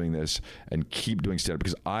keep doing this and keep doing stand-up,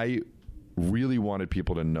 because I really wanted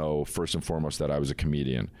people to know, first and foremost, that I was a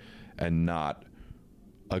comedian and not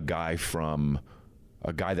a guy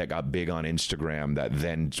that got big on Instagram that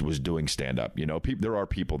then was doing stand-up. You know, there are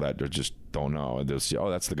people that just don't know. They'll say, oh,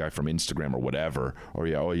 that's the guy from Instagram or whatever. Or,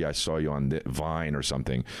 yeah, I saw you on Vine or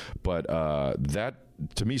something. But that,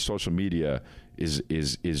 to me, social media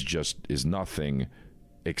is nothing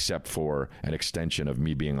except for an extension of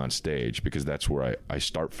me being on stage, because that's where I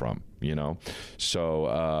start from, you know?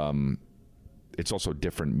 So it's also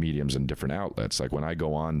different mediums and different outlets. Like when I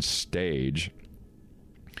go on stage,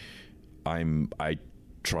 I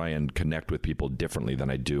try and connect with people differently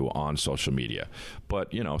than I do on social media.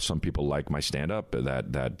 But, you know, some people like my stand-up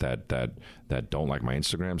that don't like my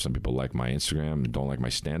Instagram. Some people like my Instagram and don't like my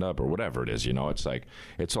stand-up, or whatever it is. You know, it's like,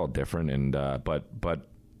 it's all different. And but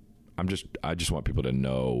I just want people to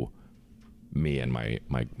know me and my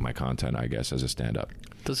content, I guess, as a stand-up.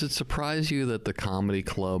 Does it surprise you that the comedy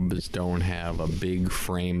clubs don't have a big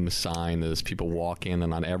frame sign that as people walk in,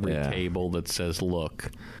 and on every table that says,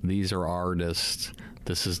 look, these are artists,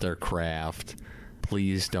 this is their craft,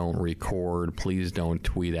 please don't record, please don't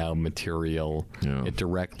tweet out material. Yeah. It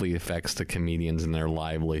directly affects the comedians and their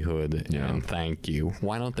livelihood. Yeah. And thank you.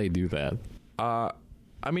 Why don't they do that? I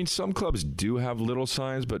mean, some clubs do have little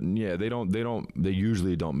signs, but yeah, they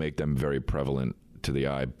usually don't make them very prevalent to the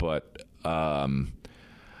eye. But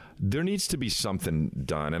there needs to be something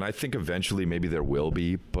done, and I think eventually maybe there will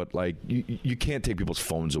be. But like, you can't take people's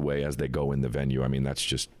phones away as they go in the venue. I mean,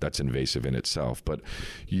 that's invasive in itself. But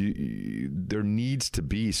there needs to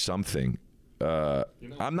be something.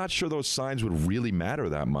 I'm not sure those signs would really matter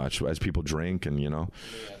that much as people drink, and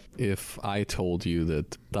If I told you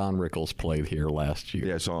that Don Rickles played here last year.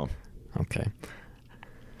 Yeah, I saw him. Okay.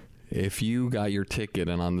 If you got your ticket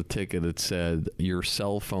and on the ticket it said your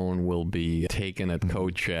cell phone will be taken at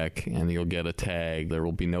code check and you'll get a tag, there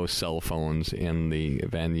will be no cell phones in the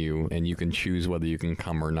venue and you can choose whether you can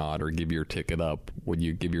come or not or give your ticket up, would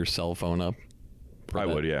you give your cell phone up? I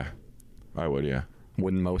would, yeah.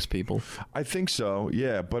 Wouldn't most people? I think so,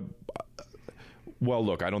 yeah, but... Well,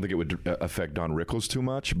 look, I don't think it would affect Don Rickles too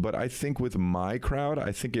much, but I think with my crowd,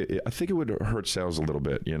 I think it would hurt sales a little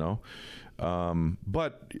bit,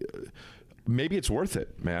 But maybe it's worth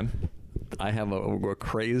it, man. I have a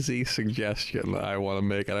crazy suggestion that I want to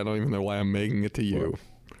make, and I don't even know why I'm making it to you.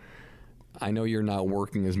 I know you're not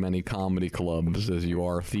working as many comedy clubs as you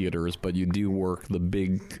are theaters, but you do work the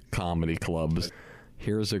big comedy clubs.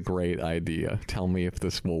 Here's a great idea. Tell me if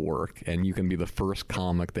this will work, and you can be the first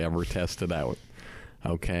comic to ever test it out.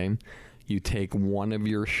 Okay? You take one of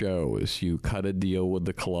your shows, you cut a deal with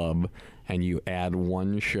the club, and you add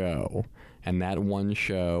one show. And that one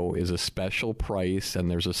show is a special price, and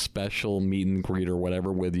there's a special meet and greet or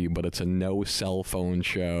whatever with you, but it's a no cell phone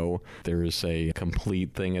show. There's a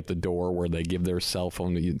complete thing at the door where they give their cell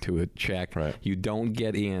phone to a check. Right. You don't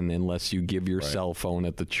get in unless you give your Right. cell phone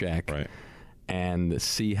at the check. Right. And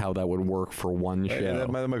see how that would work for one show. Yeah, that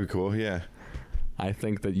might be cool, yeah. I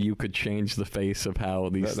think that you could change the face of how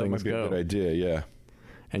these That things might be go. a good idea, yeah.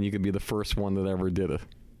 And you could be the first one that ever did it.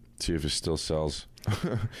 See if it still sells.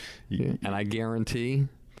 And I guarantee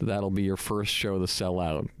that'll be your first show to sell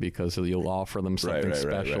out because you'll offer them something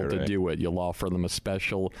special to do it. You'll offer them a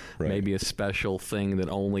special, maybe a special thing that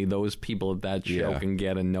only those people at that show can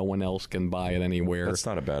get and no one else can buy it anywhere. That's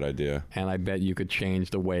not a bad idea. And I bet you could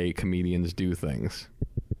change the way comedians do things.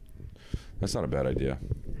 That's not a bad idea.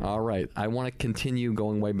 All right. I want to continue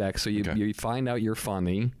going way back. So you find out you're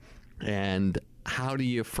funny, and how do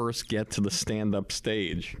you first get to the stand-up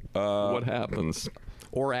stage? What happens?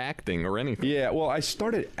 Or acting or anything. Yeah, well, I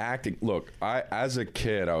started acting. Look, as a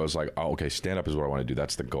kid, I was like, oh, okay, stand-up is what I want to do.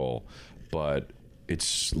 That's the goal. But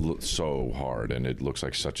it's so hard, and it looks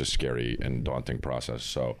like such a scary and daunting process.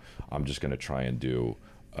 So I'm just going to try and do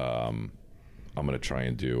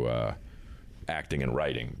acting and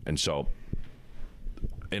writing. And so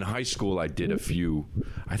in high school, I did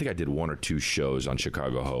I think I did one or two shows on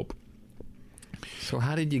Chicago Hope. So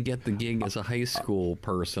how did you get the gig as a high school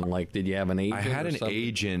person? Like, did you have an agent? I had an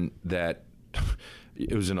agent that,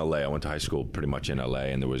 it was in LA. I went to high school pretty much in LA,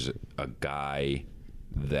 and there was a guy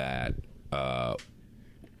that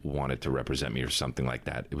wanted to represent me or something like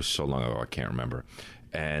that. It was so long ago, I can't remember.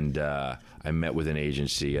 And I met with an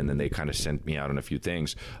agency, and then they kind of sent me out on a few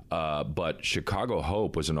things. But Chicago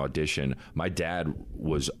Hope was an audition. My dad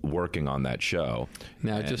was working on that show.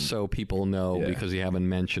 Now, just so people know, because you haven't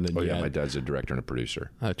mentioned it yet. Yeah, my dad's a director and a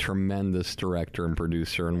producer. A tremendous director and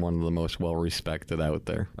producer, and one of the most well-respected out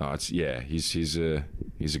there. Oh, he's a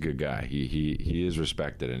good guy. He is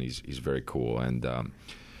respected, and he's very cool. And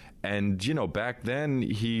back then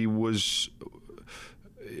it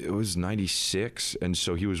was 96, and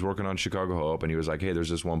so he was working on Chicago Hope, and he was like, hey, there's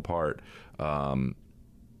this one part. I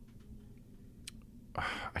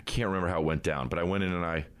can't remember how it went down, but I went in and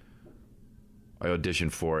I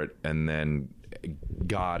auditioned for it and then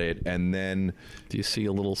got it. And then... Do you see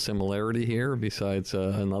a little similarity here besides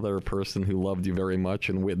another person who loved you very much,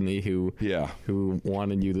 and Whitney who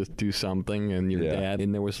wanted you to do something, and your dad?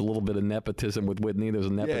 And there was a little bit of nepotism with Whitney. There was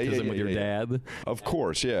nepotism with your dad. Of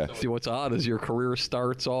course, yeah. See, what's odd is your career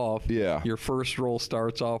starts off, your first role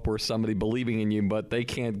starts off where somebody believing in you, but they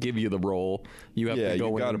can't give you the role. You have to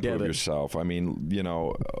go in and get it. Prove yourself. I mean,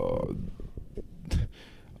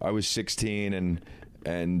 I was 16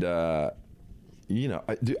 and I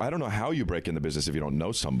don't know how you break in the business if you don't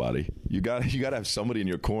know somebody. You got to have somebody in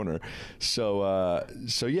your corner. So I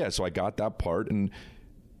got that part, and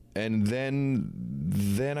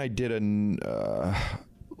then I did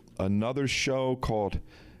another show called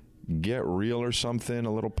Get Real or something,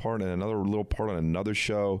 a little part, and another little part on another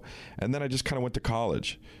show, and then I just kind of went to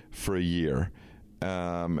college for a year,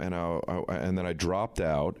 and then I dropped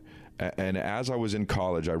out. And as I was in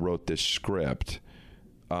college, I wrote this script.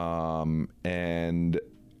 And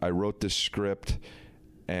I wrote this script,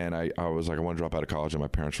 and I was like, I want to drop out of college. And my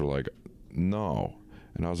parents were like, no.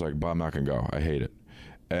 And I was like, but I'm not going to go. I hate it.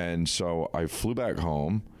 And so I flew back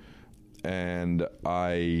home, and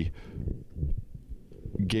I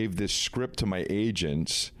gave this script to my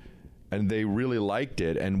agents, and they really liked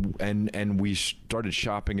it. And we started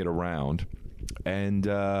shopping it around, and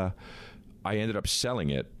I ended up selling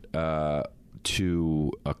it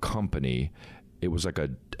to a company. It was like I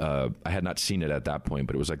had not seen it at that point,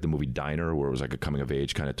 but it was like the movie Diner, where it was like a coming of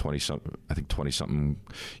age kind of 20-something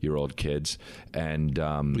year old kids. And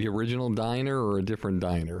the original Diner or a different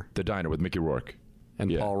Diner? The Diner with Mickey Rourke and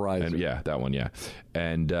Paul Reiser. And that one, yeah.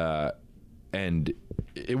 And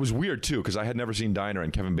it was weird too, because I had never seen Diner,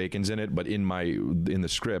 and Kevin Bacon's in it. But in the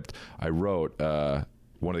script, I wrote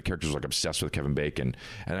one of the characters was like obsessed with Kevin Bacon,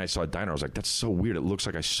 and I saw Diner. I was like, that's so weird. It looks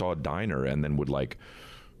like I saw Diner, and then would like.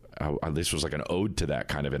 This was like an ode to that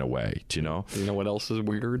kind of in a way, do you know? You know what else is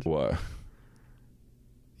weird? What?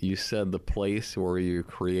 You said the place where you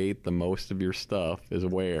create the most of your stuff is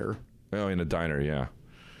where? Oh, in a diner, yeah.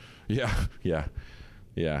 Yeah,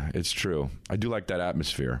 it's true. I do like that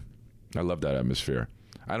atmosphere. I love that atmosphere.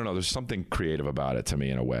 I don't know, there's something creative about it to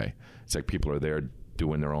me in a way. It's like people are there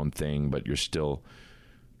doing their own thing, but you're still...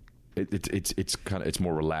 It's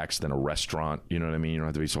more relaxed than a restaurant, you know what I mean? You don't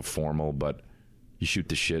have to be so formal, but... You shoot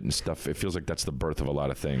the shit and stuff. It feels like that's the birth of a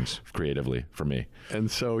lot of things creatively for me.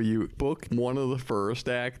 And so you book one of the first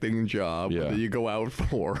acting jobs that you go out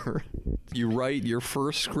for. You write your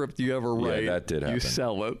first script you ever write. Yeah, that did happen. You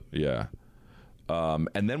sell it. Yeah.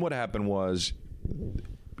 And then what happened was,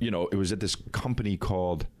 it was at this company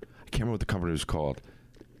called, I can't remember what the company was called.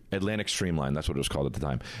 Atlantic Streamline. That's what it was called at the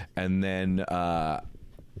time. And then...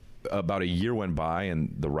 about a year went by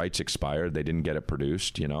and the rights expired. They didn't get it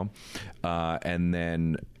produced, and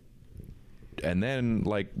then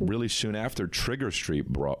like really soon after, Trigger Street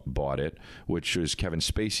bought it, which was Kevin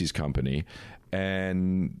Spacey's company,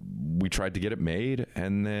 and we tried to get it made,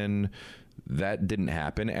 and then that didn't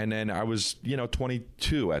happen. And then I was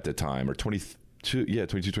 22 at the time, or 22,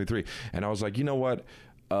 23, and I was like, you know what,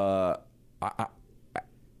 I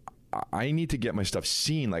need to get my stuff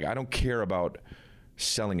seen. Like, I don't care about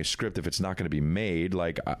selling a script if it's not going to be made.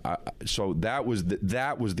 Like, so that was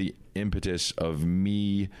the impetus of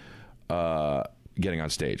me getting on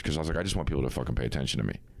stage, because I was like, I just want people to fucking pay attention to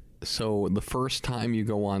me. So the first time you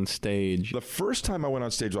go on stage... The first time I went on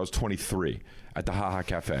stage, I was 23 at the Ha Ha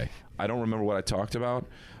Cafe. I don't remember what I talked about.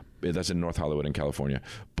 That's in North Hollywood in California.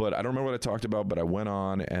 But I don't remember what I talked about, but I went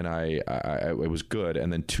on, and it was good.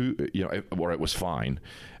 And then it was fine,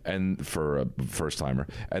 and for a first timer.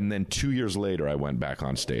 And then 2 years later, I went back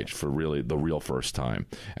on stage for really the real first time.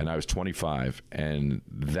 And I was 25, and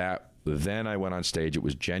then I went on stage. It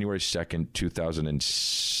was January 2nd,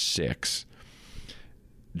 2006.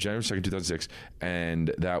 January 2nd, 2006.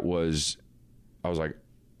 And I was like,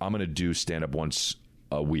 I'm going to do stand-up once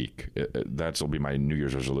a week. That'll be my New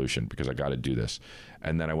Year's resolution, because I got to do this.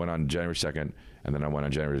 And then I went on January 2nd, and then I went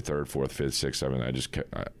on January 3rd, 4th, 5th, 6th,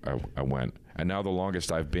 7th. I went. And now the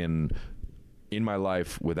longest I've been in my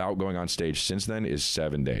life without going on stage since then is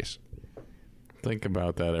 7 days. Think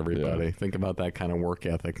about that, everybody. Yeah. Think about that kind of work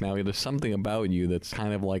ethic. Now, there's something about you that's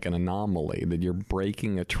kind of like an anomaly, that you're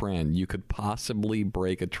breaking a trend. You could possibly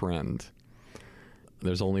break a trend.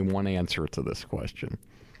 There's only one answer to this question.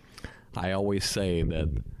 I always say that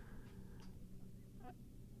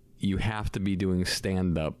you have to be doing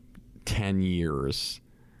stand-up 10 years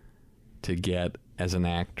to get, as an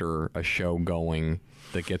actor, a show going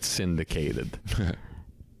that gets syndicated.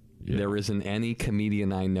 Yeah. There isn't any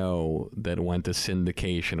comedian I know that went to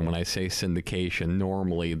syndication. When I say syndication,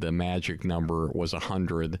 normally the magic number was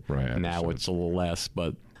 100. Right, now it's a little less,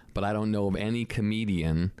 but I don't know of any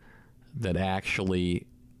comedian that actually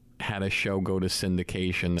had a show go to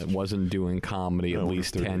syndication that wasn't doing comedy at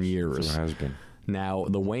least 10 years. There has been. Now,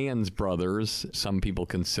 the Wayans brothers, some people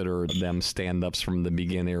consider them stand-ups from the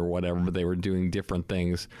beginning or whatever, but they were doing different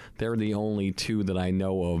things. They're the only two that I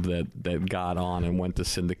know of that got on and went to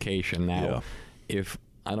syndication. Now, if,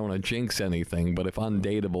 I don't want to jinx anything, but if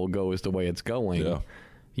Undateable goes the way it's going,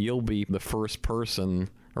 you'll be the first person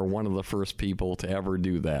or one of the first people to ever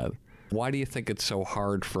do that. Why do you think it's so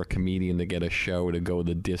hard for a comedian to get a show to go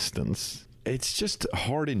the distance? It's just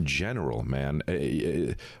hard in general, man.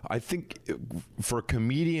 I think for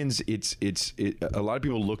comedians, a lot of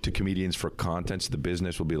people look to comedians for content. So the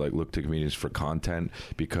business will be like, look to comedians for content,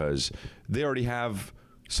 because they already have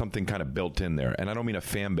something kind of built in there. And I don't mean a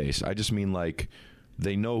fan base. I just mean like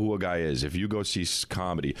they know who a guy is. If you go see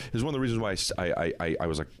comedy, this is one of the reasons why I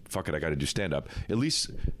was like, fuck it, I got to do stand up. At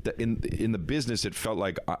least in the business, it felt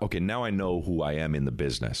like, okay, now I know who I am in the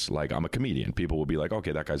business. Like, I'm a comedian. People will be like,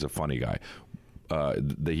 okay, that guy's a funny guy.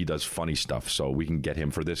 He does funny stuff, so we can get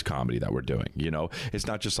him for this comedy that we're doing. You know, it's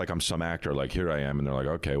not just like I'm some actor, like, here I am, and they're like,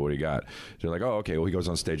 okay, what do you got? They're like, oh, okay, well, he goes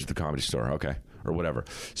on stage at the Comedy Store, okay, or whatever.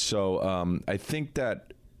 So I think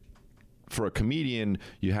that for a comedian,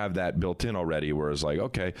 you have that built in already, whereas like,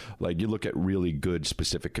 okay, like you look at really good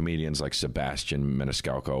specific comedians like Sebastian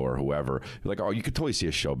Maniscalco or whoever, you're like, oh, you could totally see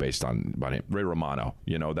a show based on him. Ray Romano,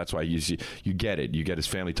 you know, that's why you get it. You get his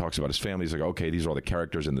family, talks about his family. He's like, okay, these are all the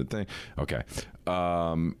characters in the thing. Okay.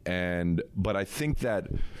 But I think that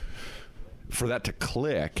for that to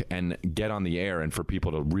click and get on the air and for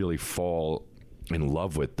people to really fall in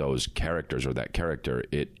love with those characters or that character,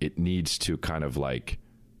 it needs to kind of like,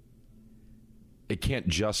 it can't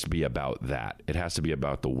just be about that. It has to be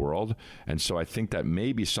about the world. And so I think that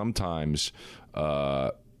maybe sometimes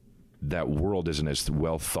that world isn't as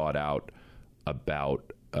well thought out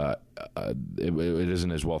about, it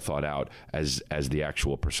isn't as well thought out as the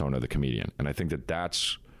actual persona of the comedian. And I think that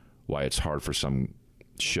that's why it's hard for some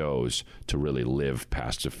shows to really live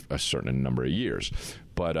past a certain number of years.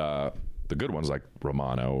 But the good ones like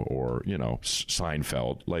Romano or, you know,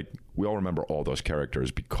 Seinfeld, like we all remember all those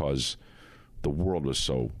characters because the world was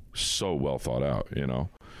so well thought out, you know.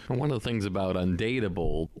 And one of the things about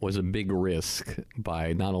Undateable was a big risk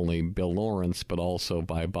by not only Bill Lawrence but also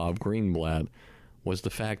by Bob Greenblatt, was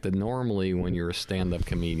the fact that normally when you're a stand-up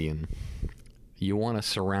comedian, you want to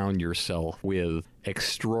surround yourself with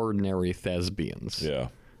extraordinary thespians. Yeah.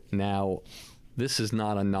 Now, this is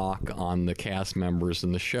not a knock on the cast members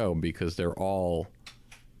in the show because they're all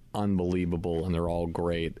unbelievable and they're all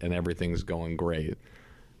great and everything's going great.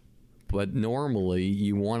 But normally,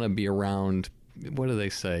 you want to be around, what do they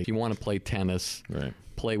say? You want to play tennis, right.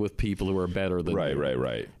 Play with people who are better than you.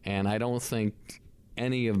 Right. And I don't think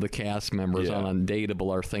any of the cast members on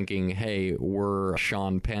Undateable are thinking, hey, we're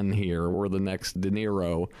Sean Penn here, we're the next De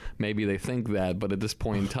Niro. Maybe they think that, but at this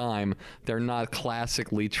point in time, they're not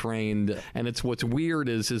classically trained. And it's what's weird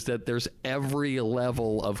is that there's every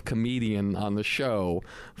level of comedian on the show,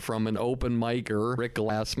 from an open micer, Rick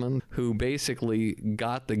Glassman, who basically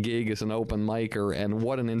got the gig as an open micer, and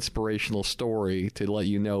what an inspirational story to let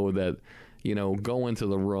you know that, you know, go into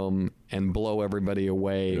the room and blow everybody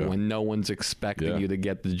away when no one's expecting you to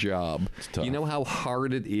get the job. You know how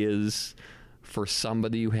hard it is for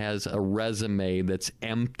somebody who has a resume that's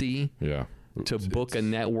empty to book a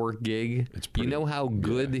network gig? You know how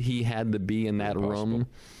good he had to be in that room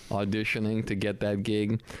auditioning to get that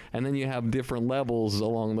gig? And then you have different levels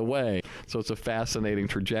along the way. So it's a fascinating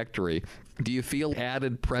trajectory. Do you feel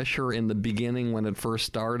added pressure in the beginning when it first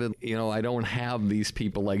started? You know, I don't have these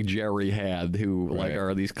people like Jerry had who like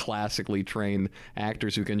are these classically trained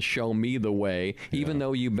actors who can show me the way, even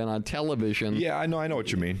though you've been on television. Yeah, I know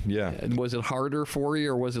what you mean. Yeah. Was it harder for you,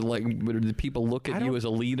 or was it like, did people look at you as a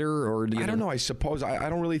leader? Or I don't know. I suppose I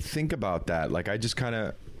don't really think about that. Like, I just kind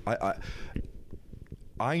of,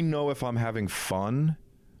 I know if I'm having fun,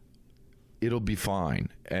 it'll be fine.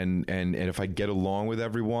 And if I get along with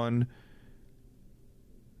everyone,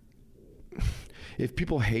 if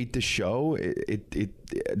people hate the show,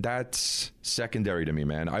 that's secondary to me,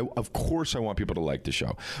 man. Of course I want people to like the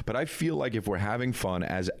show, but I feel like if we're having fun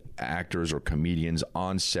as actors or comedians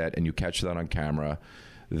on set and you catch that on camera,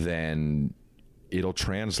 then it'll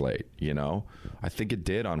translate, you know? I think it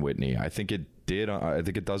did on Whitney. I think it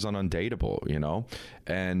does on Undateable, you know?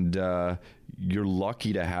 And you're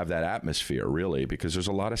lucky to have that atmosphere, really, because there's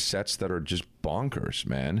a lot of sets that are just bonkers,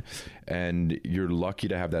 man. And you're lucky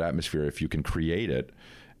to have that atmosphere if you can create it.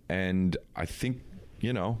 And I think,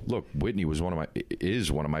 you know, look, Whitney is one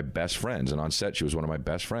of my best friends. And on set, she was one of my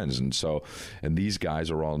best friends. And these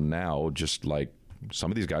guys are all now just like,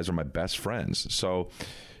 some of these guys are my best friends. So,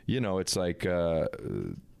 you know, it's like, I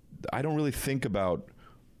don't really think about,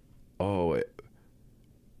 you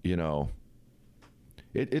know,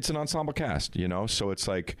 it's an ensemble cast, you know, so it's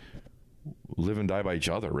like live and die by each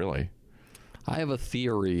other, really. I have a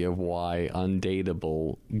theory of why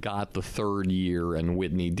Undateable got the third year and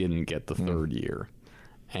Whitney didn't get the third year.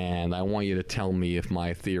 And I want you to tell me if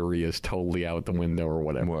my theory is totally out the window or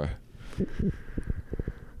whatever. What?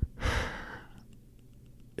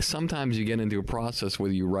 Sometimes you get into a process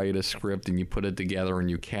where you write a script and you put it together and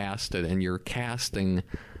you cast it, and you're casting,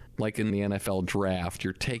 like in the NFL draft,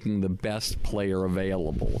 you're taking the best player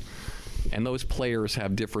available. And those players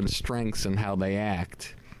have different strengths in how they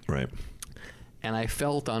act. Right. And I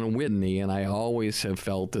felt on Whitney, and I always have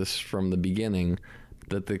felt this from the beginning,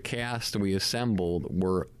 that the cast we assembled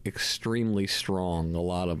were extremely strong, a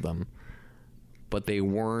lot of them, but they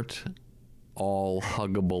weren't all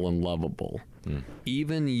huggable and lovable.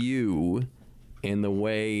 Even you, in the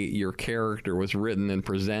way your character was written and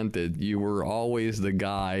presented, you were always the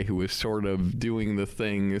guy who was sort of doing the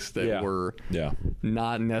things that were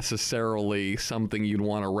not necessarily something you'd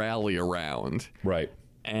want to rally around. Right.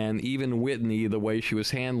 And even Whitney, the way she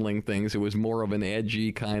was handling things, it was more of an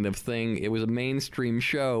edgy kind of thing. It was a mainstream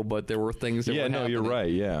show, but there were things that were happening. You're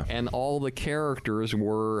right, yeah. And all the characters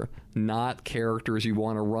were not characters you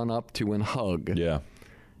want to run up to and hug. Yeah.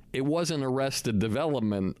 It wasn't Arrested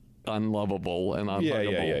Development unlovable and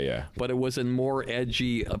unhuggable. Yeah. But it was a more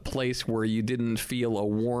edgy, a place where you didn't feel a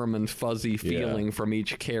warm and fuzzy feeling from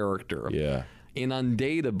each character. Yeah. In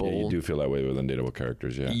Undateable, Yeah, you do feel that way with undateable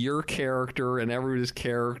characters, yeah. your character and everybody's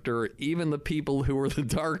character, even the people who are the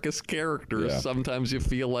darkest characters, sometimes you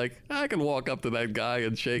feel like, I can walk up to that guy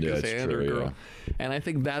and shake his hand or girl. Yeah. And I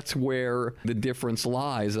think that's where the difference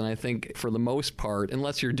lies. And I think for the most part,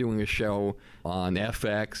 unless you're doing a show on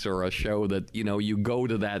FX or a show that, you go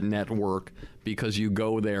to that network because you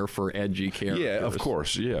go there for edgy characters. Yeah, of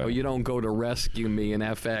course, yeah. You don't go to Rescue Me in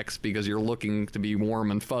FX because you're looking to be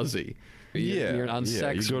warm and fuzzy. You're on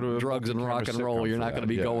sex, you go to drugs, and rock and roll. You're not going to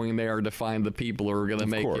be going there to find the people who are going to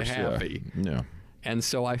make you happy. Yeah. And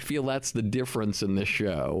so I feel that's the difference in this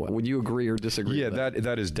show. Would you agree or disagree? Yeah, with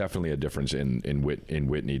that is definitely a difference in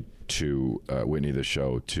Whitney to Whitney the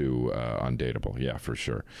show to Undateable. Yeah, for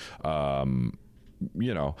sure. There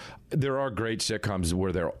are great sitcoms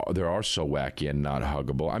where they are so wacky and not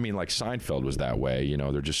huggable. I mean, like Seinfeld was that way.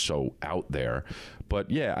 They're just so out there. But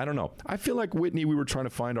yeah, I don't know. I feel like Whitney, we were trying to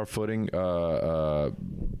find our footing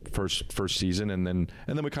first season, and then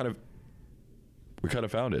we kind of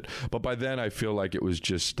found it. But by then, I feel like it was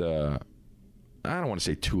just I don't want to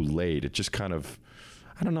say too late. It just kind of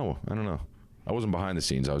I don't know. I wasn't behind the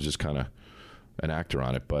scenes. I was just kind of an actor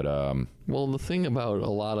on it, but well, the thing about a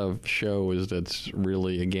lot of shows that's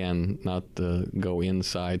really, again, not to go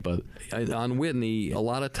inside, but on Whitney, a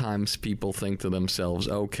lot of times people think to themselves,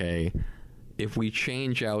 okay, if we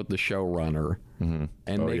change out the showrunner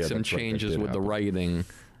and make some changes with the writing,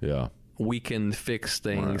 we can fix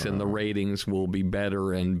things and the ratings will be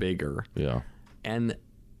better and bigger. Yeah. And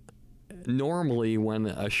normally when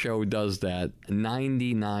a show does that,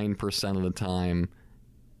 99% of the time,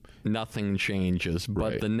 nothing changes,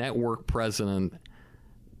 but the network president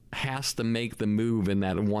has to make the move in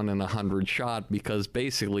that 1 in 100 shot, because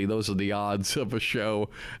basically those are the odds of a show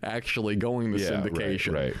actually going to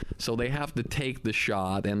syndication. Right. So they have to take the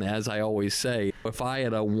shot, and as I always say, if I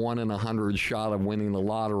had a 1 in 100 shot of winning the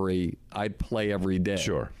lottery, I'd play every day.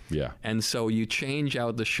 Sure, yeah. And so you change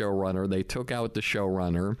out the showrunner. They took out the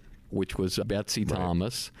showrunner, which was Betsy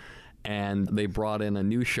Thomas, and they brought in a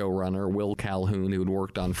new showrunner, Will Calhoun, who had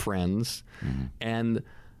worked on Friends. And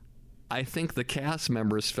I think the cast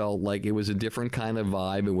members felt like it was a different kind of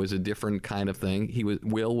vibe. It was a different kind of thing.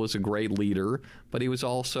 Will was a great leader, but he was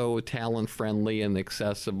also talent-friendly and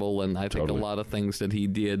accessible, and I think a lot of things that he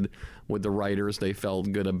did with the writers they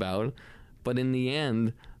felt good about. But in the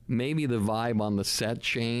end, maybe the vibe on the set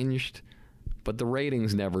changed, but the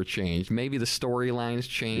ratings never changed. Maybe the storylines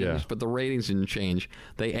changed, but the ratings didn't change.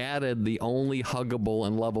 They added the only huggable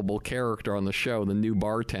and lovable character on the show, the new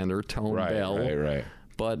bartender, Tone Bell. Right.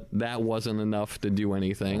 But that wasn't enough to do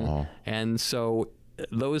anything. And so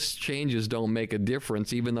those changes don't make a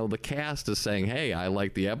difference, even though the cast is saying, hey, I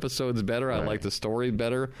like the episodes better, I like the story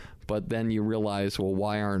better. But then you realize, well,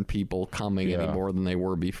 why aren't people coming any more than they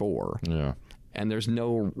were before? Yeah. And there's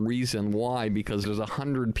no reason why, because there's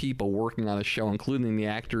 100 people working on a show, including the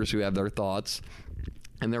actors who have their thoughts,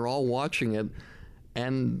 and they're all watching it,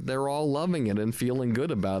 and they're all loving it and feeling good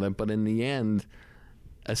about it. But in the end,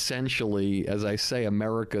 essentially, as I say,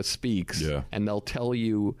 America speaks, and they'll tell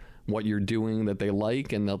you what you're doing that they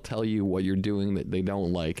like, and they'll tell you what you're doing that they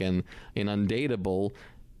don't like. And in Undateable,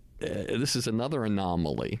 this is another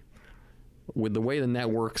anomaly. With the way the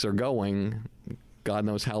networks are going, God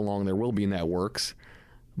knows how long there will be networks,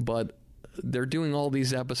 but they're doing all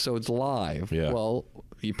these episodes live. Yeah. Well,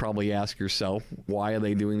 you probably ask yourself, why are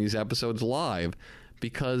they doing these episodes live?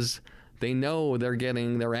 Because they know they're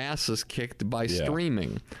getting their asses kicked by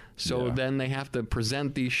streaming. So then they have to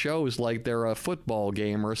present these shows like they're a football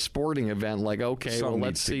game or a sporting event, like, okay, well,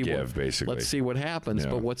 let's see what happens.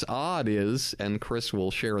 But what's odd is, and Chris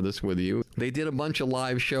will share this with you, they did a bunch of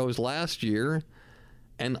live shows last year,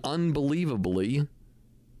 and unbelievably,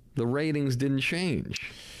 the ratings didn't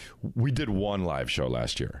change. We did one live show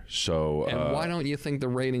last year. So And why don't you think the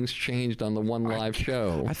ratings changed on the one live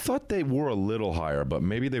show? I thought they were a little higher, but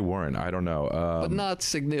maybe they weren't. I don't know. But not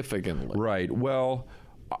significantly. Right. Well,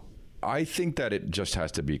 I think that it just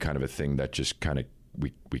has to be kind of a thing that just kind of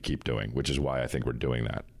we keep doing, which is why I think we're doing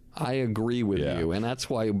that. I agree with you, and that's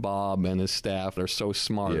why Bob and his staff are so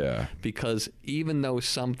smart. Yeah. Because even though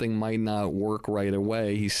something might not work right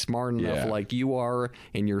away, he's smart enough, like you are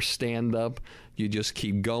in your stand-up. You just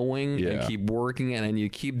keep going and keep working, and you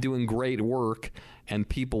keep doing great work, and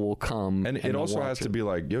people will come. And it also has to be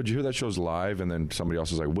like, yo, did you hear that show's live? And then somebody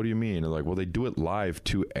else is like, what do you mean? And like, well, they do it live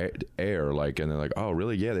to air. Like, and they're like, oh,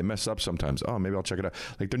 really? Yeah, they mess up sometimes. Oh, maybe I'll check it out.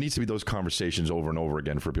 Like, there needs to be those conversations over and over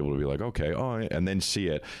again for people to be like, okay, oh, and then see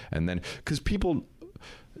it. And then, because people,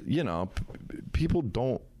 you know, people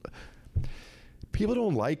don't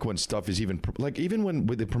like when stuff is even like, even when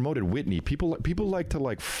they promoted Whitney, people like to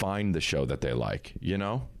like find the show that they like, you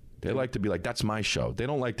know, they like to be like, that's my show. They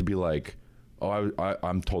don't like to be like, oh,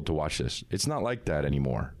 I'm told to watch this. It's not like that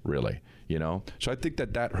anymore, really, you know? So I think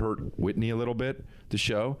that hurt Whitney a little bit, the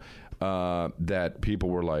show, that people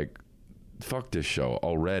were like, fuck this show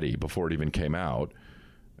already before it even came out.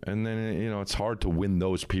 And then, you know, it's hard to win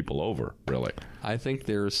those people over, really. I think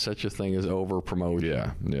there's such a thing as over-promotion.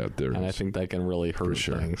 Yeah, there is. And I think that can really hurt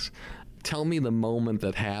things. Tell me the moment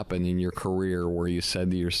that happened in your career where you said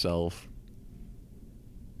to yourself,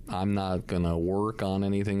 I'm not going to work on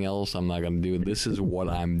anything else. I'm not going to do it. This is what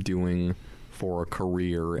I'm doing for a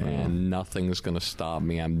career, and nothing's going to stop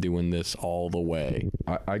me. I'm doing this all the way.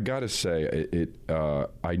 I got to say,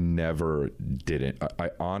 I never did it. I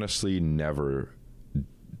honestly never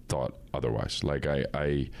thought otherwise. Like,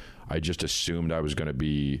 I just assumed I was going to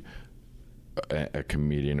be a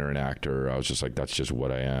comedian or an actor. I was just like, that's just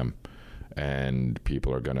what I am. And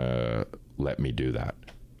people are going to let me do that.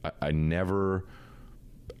 I never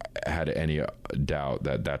had any doubt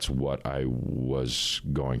that that's what I was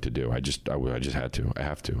going to do. I just had to. I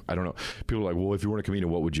have to. I don't know. People are like, well, if you weren't a comedian,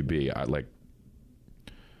 what would you be? I like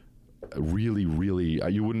really,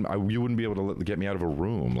 you wouldn't be able to get me out of a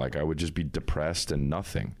room. Like, I would just be depressed and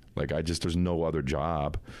nothing. Like, there's no other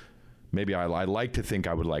job. Maybe I like to think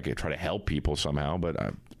I would like try to help people somehow, but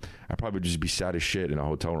I probably would just be sad as shit in a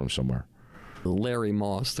hotel room somewhere. Larry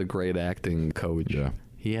Moss, the great acting coach,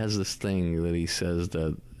 he has this thing that he says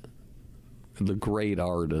that the great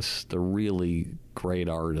artist, the really great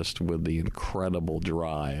artist with the incredible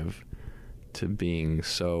drive to being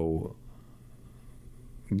so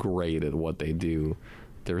great at what they do,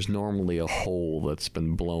 there's normally a hole that's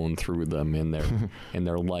been blown through them in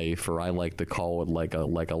their life, or I like to call it like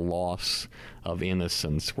a loss of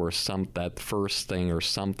innocence, where that first thing or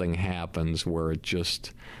something happens where it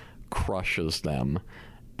just crushes them,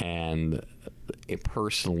 and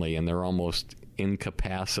personally, and they're almost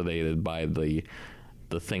incapacitated by the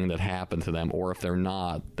thing that happened to them, or if they're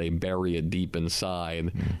not, they bury it deep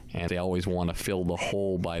inside, and they always want to fill the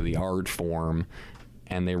hole by the art form,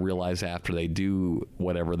 and they realize after they do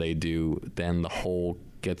whatever they do, then the hole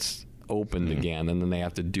gets opened again, and then they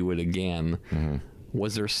have to do it again.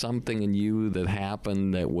 Was there something in you that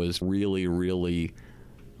happened that was really, really,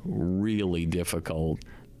 really difficult,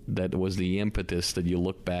 that was the impetus that you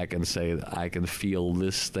look back and say, I can feel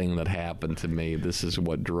this thing that happened to me, this is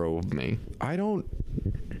what drove me? I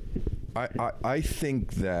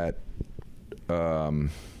think that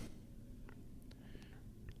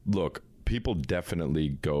look, people definitely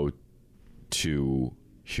go to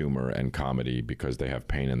humor and comedy because they have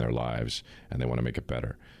pain in their lives and they want to make it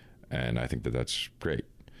better, and I think that that's great.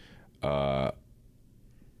 I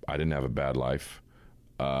didn't have a bad life.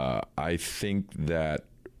 I think that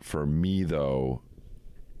for me, though,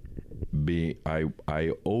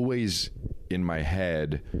 I always in my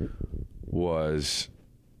head was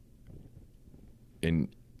an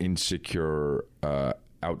insecure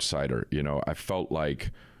outsider. You know, I felt like,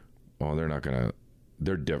 oh, they're not gonna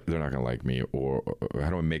like me, or how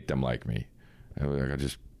do I make them like me? I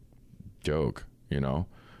just joke, you know,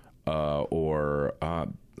 or I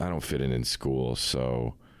don't fit in school,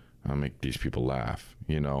 so I'll make these people laugh,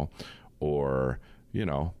 you know, or, you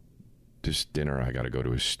know, this dinner I got to go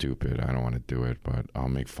to is stupid. I don't want to do it, but I'll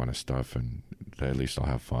make fun of stuff and at least I'll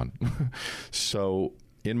have fun. So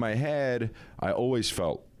in my head, I always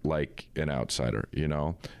felt like an outsider, you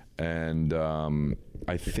know, and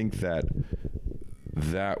I think that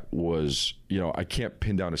was, you know, I can't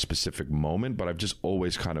pin down a specific moment, but I've just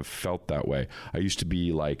always kind of felt that way. I used to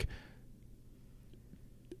be like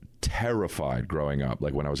terrified growing up.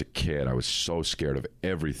 Like when I was a kid, I was so scared of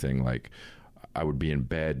everything. Like I would be in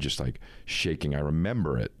bed just like shaking. I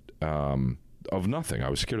remember it. of nothing. I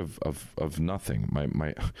was scared of nothing. I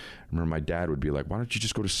remember my dad would be like, "Why don't you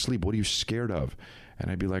just go to sleep? What are you scared of?" And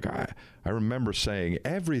I'd be like, I remember saying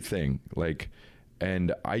everything, like,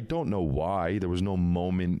 and I don't know why. There was no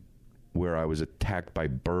moment where I was attacked by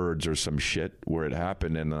birds or some shit where it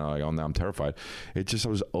happened, and now I'm terrified. It just, I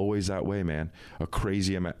was always that way, man. A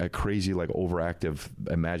crazy like overactive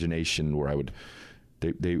imagination where I would.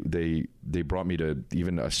 They brought me to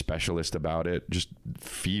even a specialist about it. Just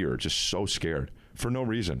fear, just so scared for no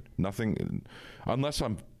reason. Nothing, unless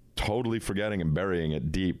I'm totally forgetting and burying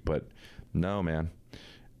it deep. But no, man,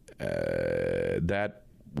 that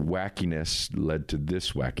wackiness led to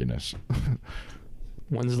this wackiness.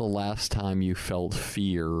 When's the last time you felt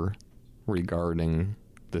fear regarding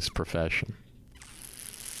this profession?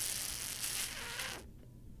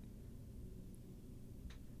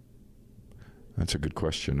 That's a good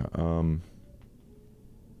question.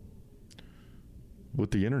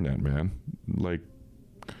 With the internet, man, like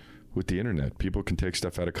with the internet, people can take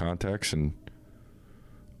stuff out of context, and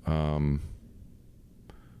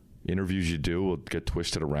interviews you do will get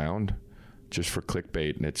twisted around just for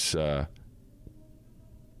clickbait, and it's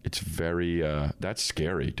very that's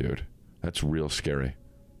scary, dude. That's real scary.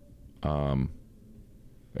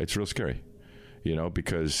 It's real scary, you know,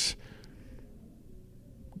 because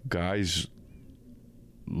guys,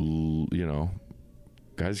 you know,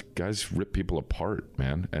 guys rip people apart,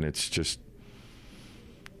 man. And it's just,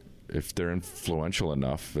 if they're influential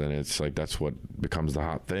enough, then it's like, that's what becomes the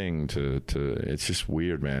hot thing to it's just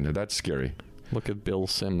weird, man. And that's scary. Look at Bill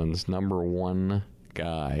Simmons, #1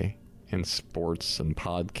 guy in sports and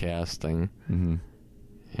podcasting. Mm-hmm.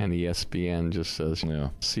 And ESPN just says,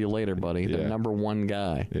 see you later, buddy. The #1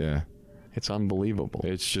 guy. Yeah. It's unbelievable.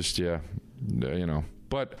 It's just, you know.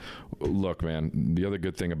 But look, man, the other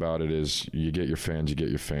good thing about it is you get your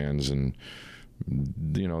fans, and,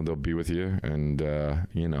 you know, they'll be with you, and,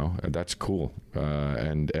 you know, that's cool.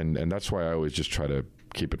 And that's why I always just try to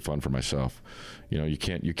keep it fun for myself. You know, you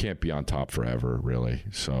can't be on top forever, really.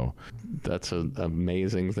 So that's an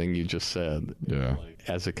amazing thing you just said. Yeah.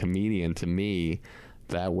 As a comedian, to me,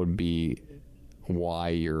 that would be why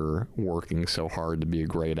you're working so hard to be a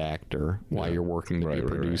great actor, why you're working to be a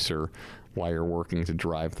producer, why you're working to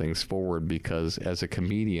drive things forward, because as a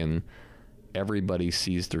comedian, everybody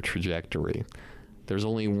sees their trajectory. There's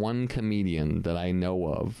only one comedian that I know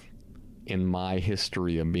of in my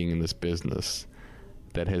history of being in this business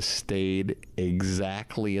that has stayed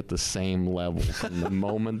exactly at the same level from the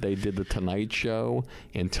moment they did the Tonight Show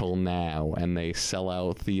until now, and they sell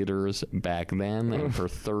out theaters back then and for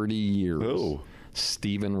 30 years. Oh.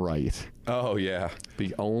 Stephen Wright. Oh, yeah.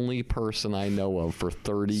 The only person I know of for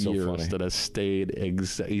 30 years funny. that has stayed,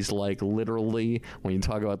 he's like literally, when you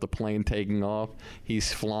talk about the plane taking off,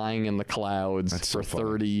 he's flying in the clouds for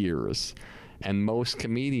 30 years. And most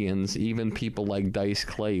comedians, even people like Dice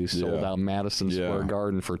Clay, who sold out Madison Square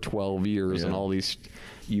Garden for 12 years, and all these,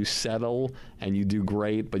 you settle and you do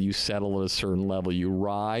great, but you settle at a certain level. You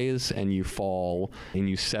rise and you fall, and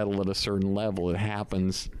you settle at a certain level. It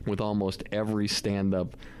happens with almost every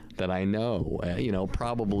stand-up that I know. You know,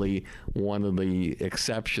 probably one of the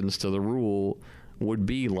exceptions to the rule would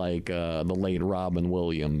be like the late Robin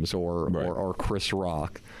Williams or Chris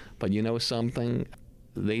Rock. But you know something?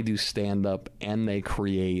 They do stand-up and they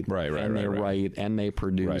create and they write and they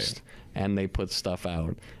produce and they put stuff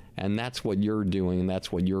out. And that's what you're doing, and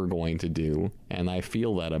that's what you're going to do. And I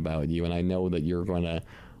feel that about you, and I know that you're going to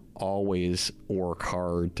always work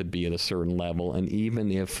hard to be at a certain level. And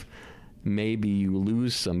even if maybe you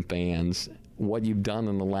lose some fans, what you've done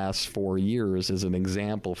in the last 4 years is an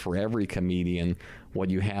example for every comedian what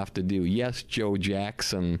you have to do. Yes, Joe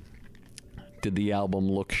Jackson did the album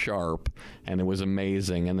Look Sharp, and it was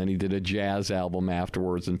amazing. And then he did a jazz album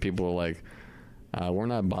afterwards, and people were like, we're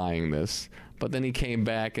not buying this. But then he came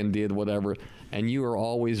back and did whatever. And you are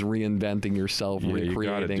always reinventing yourself, recreating. You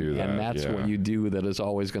gotta do that, and that's what you do that is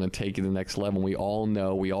always going to take you to the next level. We all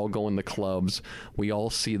know. We all go in the clubs. We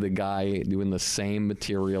all see the guy doing the same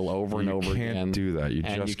material over and over again. You can't do that. You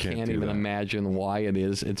and just you can't even imagine why it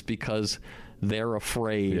is. It's because they're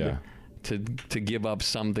afraid to give up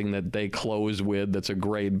something that they close with. That's a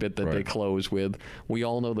great bit that they close with. We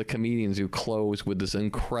all know the comedians who close with this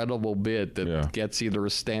incredible bit that gets either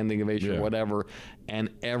a standing ovation or whatever,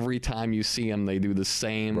 and every time you see them, they do the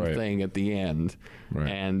same thing at the end.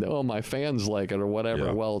 And, my fans like it or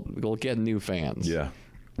whatever. Well, we'll get new fans.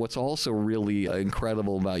 What's also really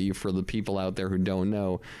incredible about you, for the people out there who don't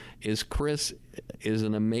know, is Chris is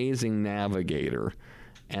an amazing navigator.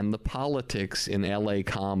 And the politics in LA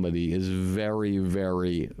comedy is very,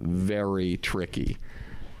 very, very tricky.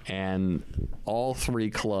 And all three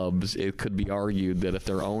clubs, it could be argued that if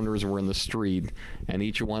their owners were in the street and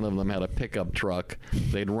each one of them had a pickup truck,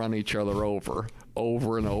 they'd run each other over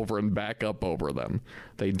and over and back up over them.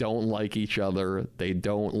 They don't like each other. They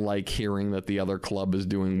don't like hearing that the other club is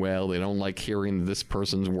doing well. They don't like hearing that this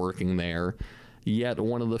person's working there. Yet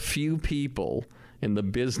one of the few people in the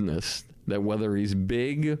business that, whether he's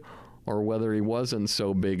big or whether he wasn't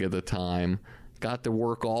so big at the time, got to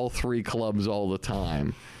work all three clubs all the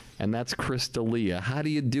time. And that's Chris D'Elia. How do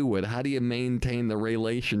you do it? How do you maintain the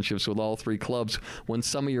relationships with all three clubs when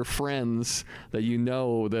some of your friends that you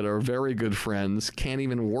know that are very good friends can't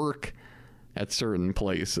even work at certain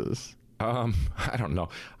places? I don't know.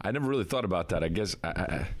 I never really thought about that. I guess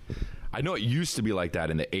I know it used to be like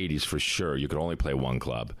that in the 80s for sure. You could only play one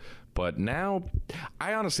club. But now,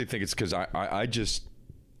 I honestly think it's because I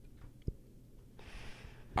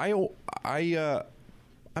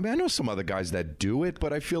mean, I know some other guys that do it,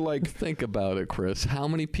 but I feel like... Think about it, Chris. How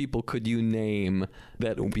many people could you name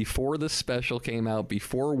that before the special came out,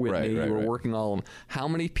 before Whitney, you were working all of them? How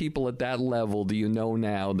many people at that level do you know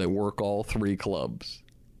now that work all three clubs?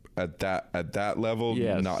 At that level,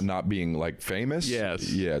 yes. not being like famous?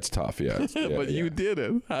 Yes. Yeah, it's tough, yeah. But you did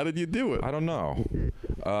it. How did you do it? I don't know.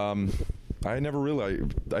 I never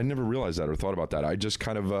realized that or thought about that. I just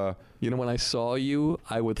kind of... when I saw you,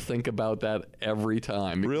 I would think about that every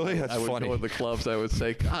time. Really? That's funny. I would go to the clubs. I would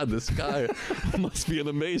say, God, this guy must be an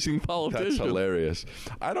amazing politician. That's hilarious.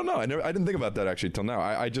 I don't know. I didn't think about that actually till now.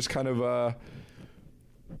 I just kind of...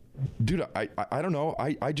 Dude, I don't know.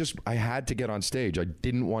 I had to get on stage. I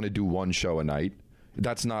didn't want to do one show a night.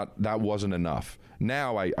 That wasn't enough.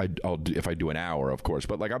 Now I'll do, if I do an hour, of course,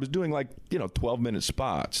 but like I was doing 12-minute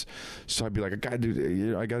I So I'd be like, I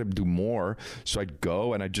gotta do more. So I'd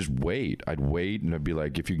go and I'd just wait. I'd wait and I'd be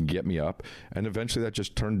like, if you can get me up. And eventually that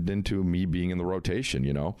just turned into me being in the rotation,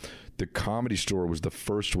 The Comedy Store was the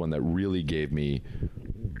first one that really gave me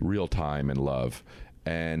real time and love.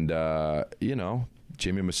 And,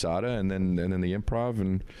 Jamie Masada and then the Improv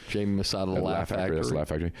and Jamie Masada, the Laugh Factory. That's the Laugh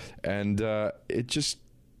Factory. And it just,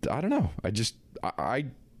 I don't know. I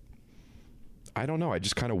don't know. I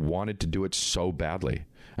just kind of wanted to do it so badly.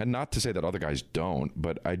 And not to say that other guys don't,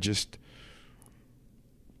 but I don't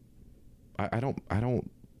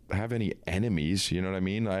have any enemies, you know what I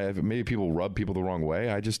mean? Maybe people rub people the wrong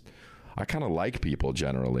way. I kind of like people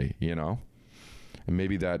generally, And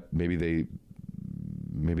maybe they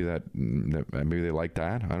like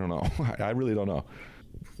that. I don't know. I really don't know.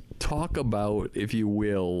 Talk about, if you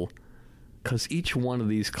will, because each one of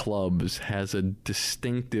these clubs has a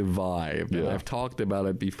distinctive vibe. Yeah. And I've talked about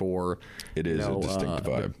it before. It is a distinctive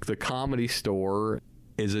vibe. The Comedy Store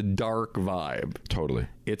is a dark vibe. Totally.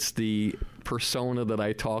 It's the persona that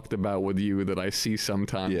I talked about with you that I see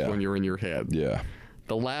sometimes when you're in your head. Yeah.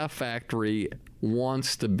 The Laugh Factory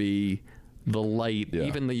wants to be the light. Yeah.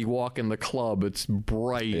 Even that you walk in the club, it's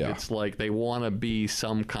bright. Yeah. It's like they want to be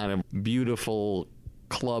some kind of beautiful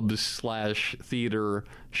club/theater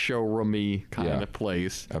showroomy kind of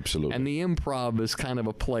place. Absolutely. And the Improv is kind of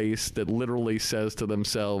a place that literally says to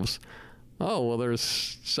themselves, oh, well,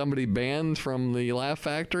 there's somebody banned from the Laugh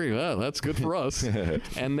Factory. Oh, that's good for us.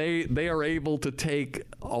 And they are able to take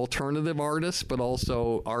alternative artists, but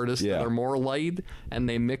also artists that are more light, and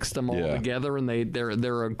they mix them all together. And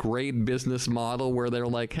they're a great business model where they're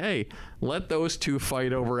like, hey, let those two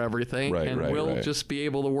fight over everything, we'll just be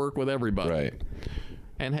able to work with everybody. Right.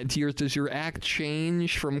 And does your act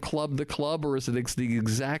change from club to club, or is it the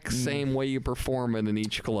exact same way you perform it in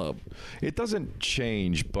each club? It doesn't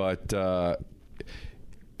change, but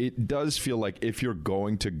it does feel like if you're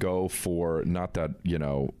going to go for, not that,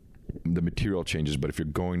 the material changes, but if you're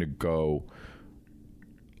going to go,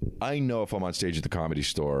 I know if I'm on stage at the Comedy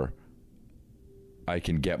Store, I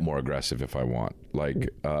can get more aggressive if I want.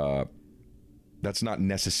 Like, that's not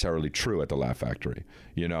necessarily true at the Laugh Factory,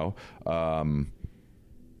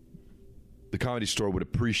 the Comedy Store would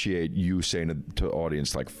appreciate you saying to the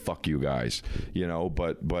audience, like, fuck you guys,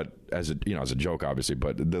 but as a joke, obviously,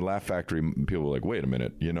 but the Laugh Factory, people were like, wait a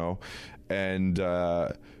minute, and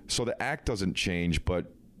so the act doesn't change,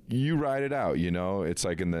 but you ride it out, it's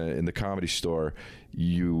like in the Comedy Store,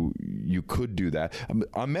 you could do that.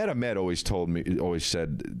 Ahmed always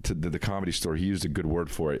said to the Comedy Store, he used a good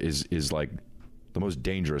word for it, is like the most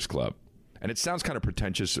dangerous club. And it sounds kind of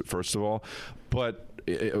pretentious, first of all, but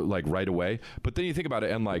like right away. But then you think about it,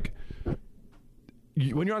 and like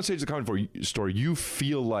when you're on stage at the Comedy Store, you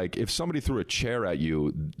feel like if somebody threw a chair at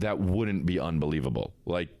you, that wouldn't be unbelievable.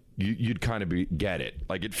 Like you'd kind of get it.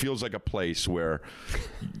 Like it feels like a place where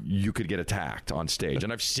you could get attacked on stage,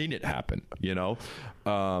 and I've seen it happen.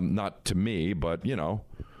 Not to me, but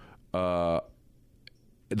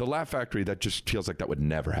the Laugh Factory, that just feels like that would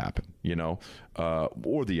never happen, you know,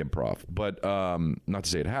 or the Improv. But not to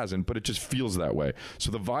say it hasn't, but it just feels that way.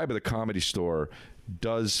 So the vibe of the Comedy Store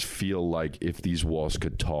does feel like if these walls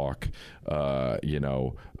could talk, you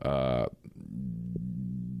know,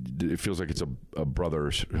 it feels like it's a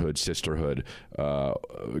brotherhood, sisterhood.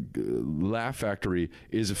 Laugh Factory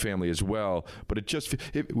is a family as well, but it just,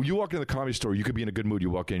 when you walk into the Comedy Store, you could be in a good mood.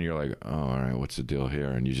 You walk in, you're like, oh, all right, what's the deal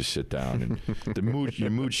here? And you just sit down, and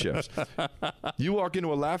your mood shifts. You walk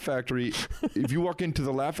into a Laugh Factory, if you walk into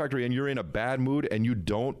the Laugh Factory and you're in a bad mood and you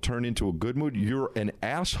don't turn into a good mood, you're an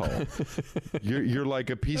asshole. You're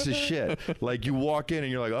like a piece of shit. Like, you walk in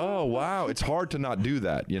and you're like, oh wow, it's hard to not do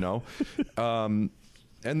that, you know.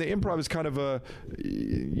 And the Improv is kind of a,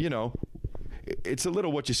 you know, it's a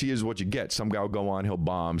little what you see is what you get. Some guy will go on, he'll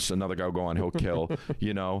bomb. Another guy will go on, he'll kill,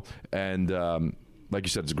 you know. And like you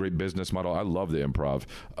said, it's a great business model. I love the Improv.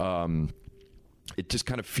 It just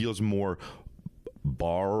kind of feels more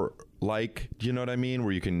bar-like, do you know what I mean?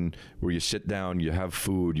 Where you sit down, you have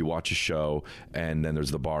food, you watch a show, and then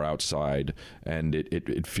there's the bar outside, and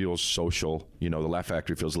it feels social. You know, the Laugh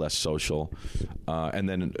Factory feels less social. And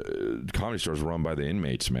then Comedy Store is run by the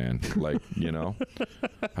inmates, man. Like, you know,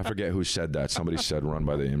 I forget who said that. Somebody said run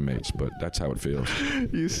by the inmates, but that's how it feels.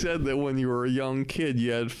 You said that when you were a young kid,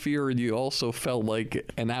 you had fear, and you also felt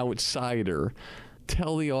like an outsider.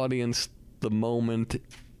 Tell the audience the moment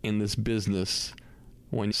in this business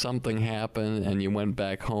when something happened and you went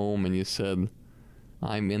back home and you said,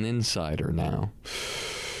 I'm an insider now.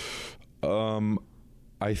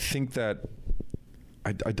 I think that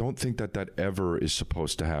I don't think that ever is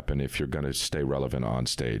supposed to happen if you're going to stay relevant on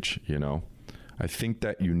stage, you know? I think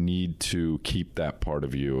that you need to keep that part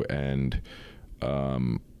of you and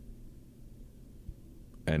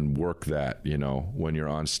work that, you know, when you're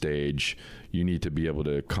on stage. You need to be able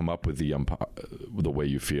to come up with the way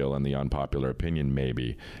you feel and the unpopular opinion,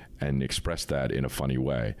 maybe, and express that in a funny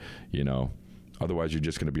way, you know. Otherwise, you're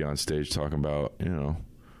just going to be on stage talking about, you know,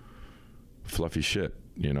 fluffy shit,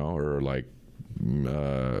 you know, or like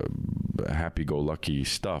happy-go-lucky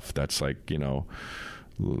stuff that's like, you know,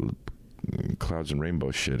 clouds and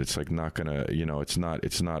rainbow shit. It's like not gonna, you know, it's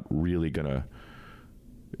not really gonna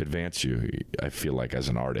advance you, I feel like, as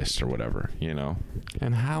an artist or whatever, you know.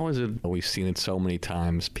 And how is it, we've seen it so many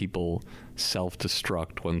times, people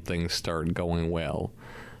self-destruct when things start going well,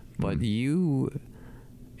 but you're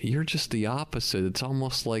just the opposite. It's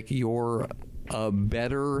almost like you're a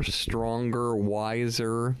better, stronger,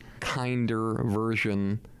 wiser, kinder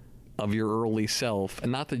version of your early self.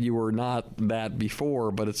 And not that you were not that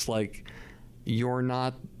before, but it's like you're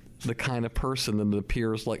not the kind of person that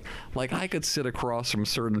appears like I could sit across from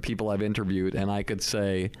certain people I've interviewed and I could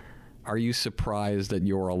say, are you surprised that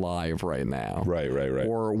you're alive right now? Right.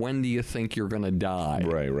 Or when do you think you're going to die?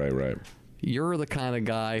 Right. You're the kind of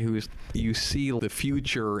guy you see the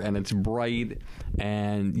future and it's bright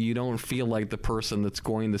and you don't feel like the person that's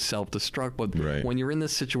going to self-destruct. But when you're in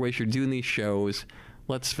this situation, you're doing these shows,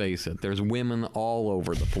 let's face it, there's women all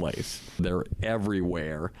over the place. They're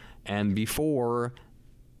everywhere. And before,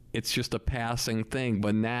 it's just a passing thing,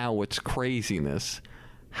 but now it's craziness.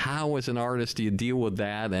 How, as an artist, do you deal with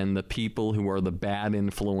that and the people who are the bad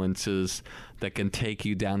influences that can take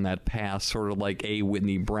you down that path? Sort of like A.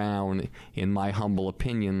 Whitney Brown, in my humble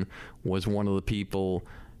opinion, was one of the people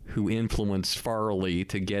who influenced Farley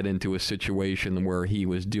to get into a situation where he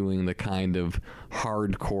was doing the kind of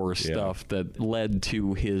hardcore stuff that led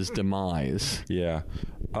to his demise. Yeah.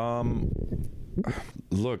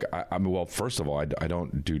 Look, I mean, well, first of all, I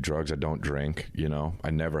don't do drugs. I don't drink, you know.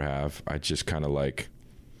 I never have. I just kind of like,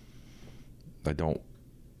 I don't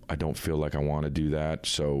feel like I want to do that.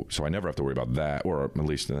 So I never have to worry about that, or at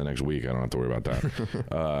least in the next week, I don't have to worry about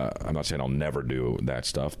that. I'm not saying I'll never do that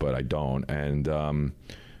stuff, but I don't. And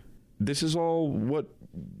this is all what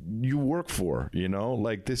you work for, you know?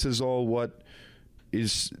 Like, this is all what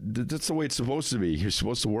that's the way it's supposed to be. You're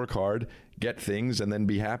supposed to work hard, get things, and then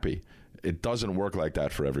be happy. It doesn't work like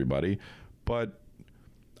that for everybody, but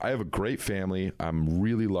I have a great family. I'm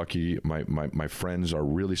really lucky. My friends are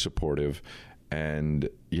really supportive, and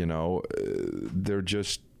you know, they're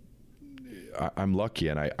just. I'm lucky,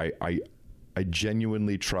 and I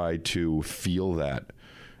genuinely try to feel that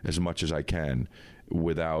as much as I can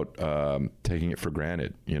without taking it for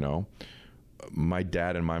granted. You know, my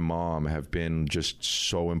dad and my mom have been just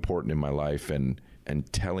so important in my life, and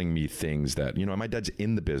telling me things that, you know, my dad's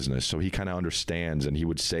in the business, so he kind of understands, and he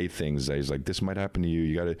would say things that he's like, this might happen to you,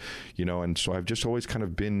 you got to, you know, and so I've just always kind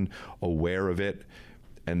of been aware of it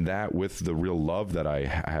that with the real love that I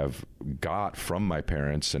have got from my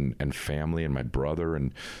parents and family and my brother,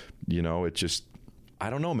 and it just, I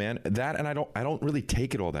don't know, man, that, and I don't really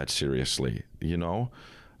take it all that seriously.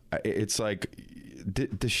 It's like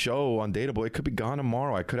the show on Dateable, it could be gone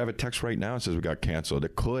tomorrow. I could have a text right now that says we got canceled.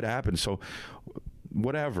 It could happen. So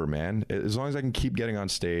whatever, man, as long as I can keep getting on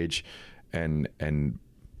stage and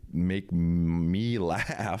make me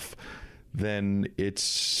laugh, then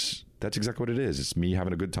that's exactly what it is. It's me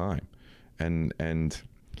having a good time. And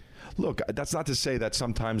look, that's not to say that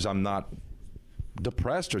sometimes I'm not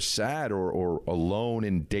depressed or sad or alone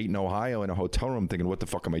in Dayton, Ohio in a hotel room thinking, what the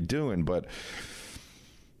fuck am I doing? But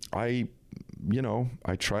I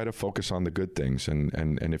try to focus on the good things.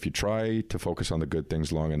 And if you try to focus on the good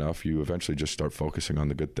things long enough, you eventually just start focusing on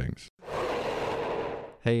the good things.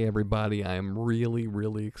 Hey everybody, I am really,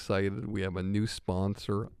 really excited. We have a new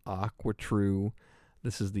sponsor, AquaTrue.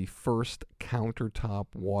 This is the first countertop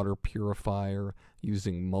water purifier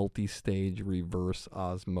using multi-stage reverse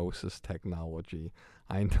osmosis technology.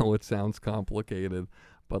 I know it sounds complicated,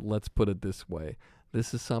 but let's put it this way.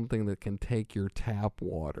 This is something that can take your tap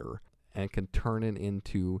water and can turn it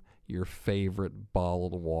into your favorite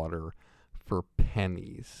bottled water for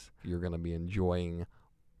pennies. You're going to be enjoying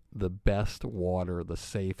the best water, the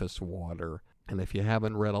safest water. And if you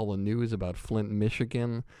haven't read all the news about Flint,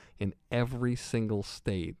 Michigan, in every single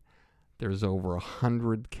state, there's over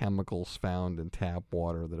 100 chemicals found in tap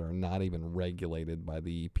water that are not even regulated by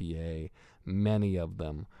the EPA. Many of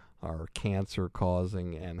them are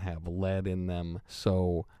cancer-causing and have lead in them.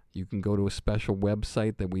 So you can go to a special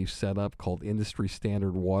website that we've set up called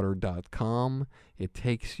industrystandardwater.com. It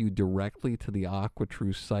takes you directly to the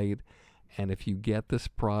AquaTrue site. And if you get this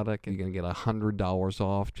product, you're going to get $100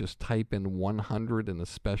 off. Just type in 100 in the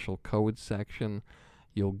special code section.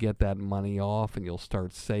 You'll get that money off and you'll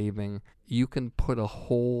start saving. You can put a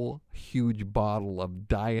whole huge bottle of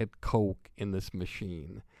Diet Coke in this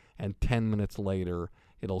machine, and 10 minutes later,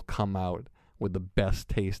 it'll come out with the best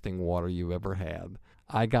tasting water you've ever had.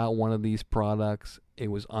 I got one of these products. It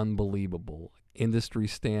was unbelievable.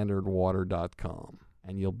 industrystandardwater.com.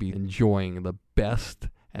 And you'll be enjoying the best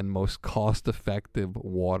and most cost-effective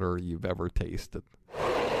water you've ever tasted.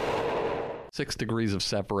 6 degrees of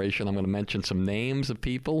separation. I'm going to mention some names of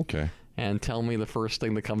people. Okay. And tell me the first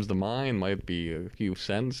thing that comes to mind. Might be a few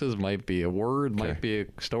sentences, might be a word, Okay. might be a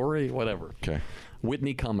story, whatever. Okay.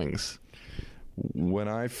 Whitney Cummings. When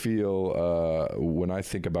I think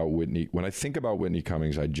about Whitney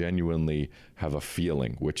Cummings, I genuinely have a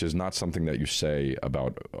feeling, which is not something that you say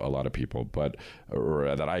about a lot of people,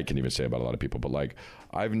 or that I can even say about a lot of people. But like,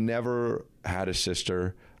 I've never had a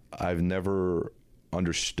sister. I've never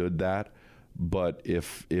understood that. But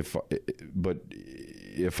if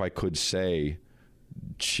I could say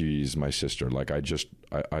she's my sister, like I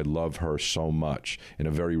love her so much in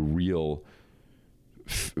a very real.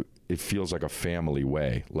 It feels like a family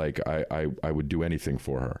way. Like I would do anything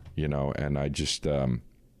for her, and I just,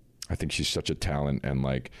 I think she's such a talent, and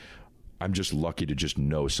like, I'm just lucky to just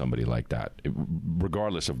know somebody like that,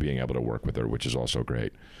 regardless of being able to work with her, which is also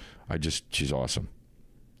great. She's awesome.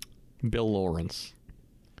 Bill Lawrence.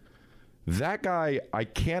 That guy, I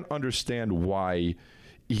can't understand why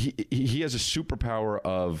he has a superpower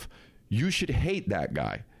of, you should hate that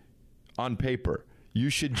guy on paper. You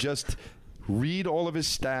should just read all of his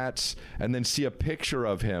stats and then see a picture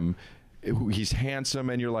of him. He's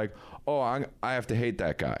handsome and you're like, oh, I have to hate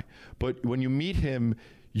that guy. But when you meet him,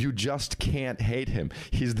 you just can't hate him.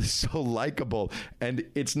 He's so likable, and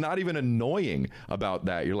it's not even annoying about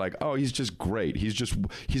that. You're like, oh, he's just great.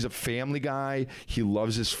 He's a family guy. He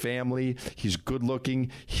loves his family. He's good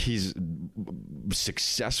looking. He's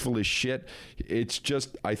successful as shit. It's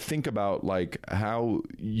just, I think about like how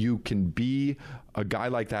you can be a guy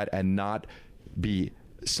like that and not be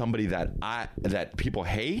somebody that people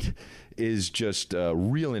hate is just a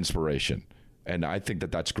real inspiration. And I think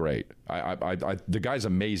that's great. The guy's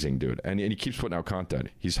amazing, dude. And he keeps putting out content.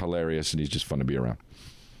 He's hilarious, and he's just fun to be around.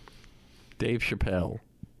 Dave Chappelle.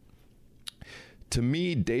 To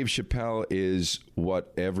me, Dave Chappelle is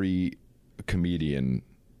what every comedian,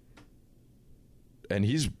 and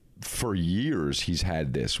for years, he's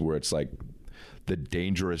had this, where it's like the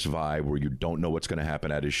dangerous vibe where you don't know what's going to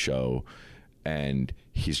happen at his show, and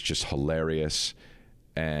he's just hilarious,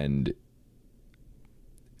 and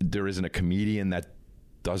there isn't a comedian that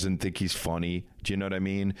doesn't think he's funny. Do you know what I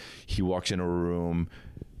mean? He walks into a room,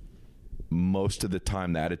 most of the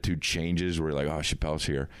time the attitude changes, where you're like, oh, Chappelle's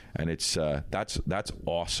here. And it's that's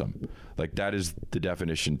awesome. Like, that is the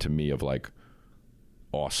definition to me of like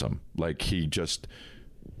awesome. Like, he just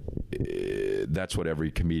that's what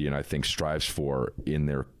every comedian, I think, strives for in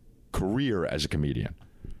their career as a comedian.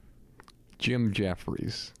 Jim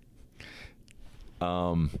Jeffries.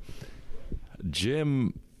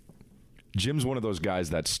 Jim's one of those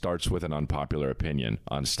guys that starts with an unpopular opinion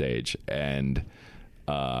on stage, and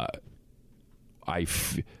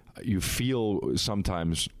you feel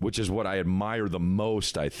sometimes, which is what I admire the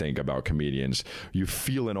most, I think, about comedians, you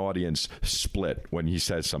feel an audience split when he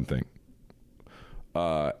says something.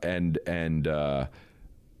 And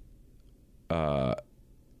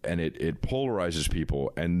it polarizes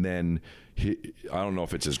people, and then I don't know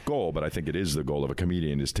if it's his goal, but I think it is the goal of a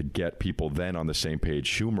comedian, is to get people then on the same page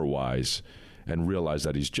humor wise and realize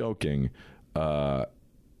that he's joking.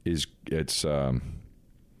 It's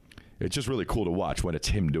just really cool to watch when it's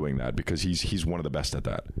him doing that, because he's one of the best at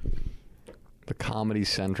that. The Comedy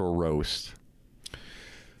Central roast.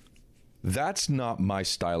 That's not my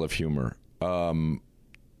style of humor. The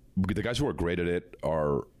guys who are great at it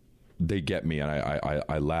they get me, and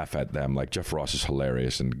I laugh at them. Like Jeff Ross is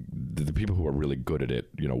hilarious, and the people who are really good at it,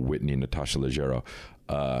 Whitney, Natasha Leggero,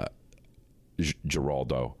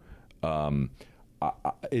 Geraldo.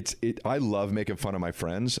 I love making fun of my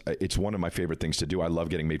friends. It's one of my favorite things to do. I love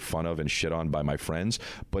getting made fun of and shit on by my friends,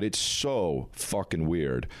 but it's so fucking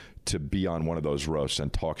weird to be on one of those roasts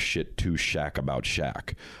and talk shit to Shaq about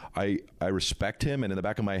Shaq. I respect him, and in the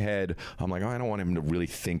back of my head, I'm like, I don't want him to really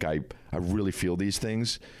think I really feel these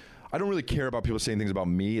things. I don't really care about people saying things about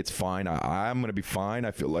me. It's fine. I'm going to be fine.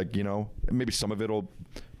 I feel like, maybe some of it will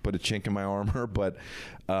put a chink in my armor, but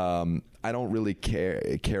I don't really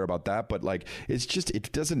care about that. But like, it's just,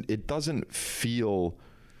 it doesn't feel,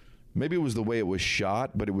 maybe it was the way it was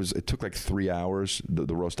shot, but it took like 3 hours,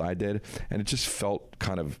 the roast I did. And it just felt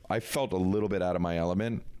I felt a little bit out of my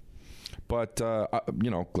element, but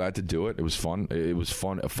glad to do it. It was fun. It was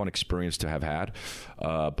a fun experience to have had.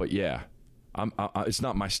 But yeah, it's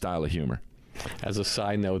not my style of humor. As a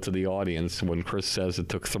side note to the audience, when Chris says it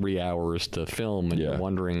took 3 hours to film, and you're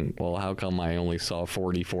wondering, well, how come I only saw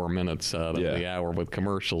 44 minutes out of the hour with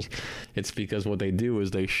commercials? It's because what they do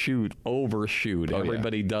is they overshoot.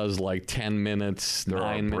 Everybody does like 10 minutes,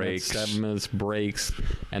 9 minutes, 7 minutes breaks,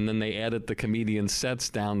 and then they edit the comedian sets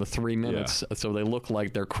down to 3 minutes, so they look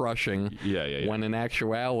like they're crushing. When in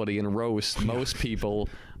actuality, in roast, most people,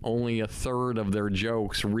 only a third of their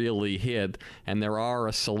jokes really hit, and there are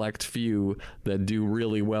a select few that do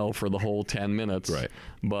really well for the whole 10 minutes. Right.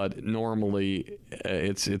 But normally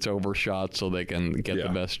it's overshot so they can get the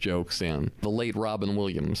best jokes in. The late Robin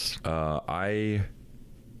Williams. I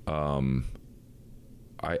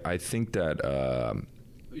think that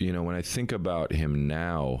when I think about him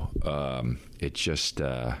now, it just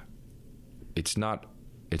it's not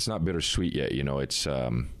bittersweet yet. It's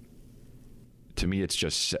to me, it's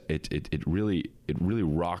just it really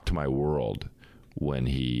rocked my world when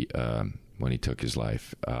he took his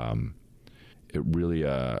life. It really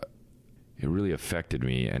affected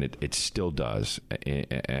me, and it still does.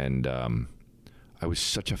 And I was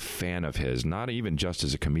such a fan of his, not even just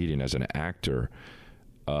as a comedian, as an actor.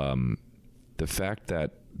 The fact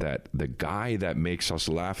that the guy that makes us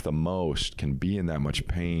laugh the most can be in that much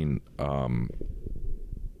pain.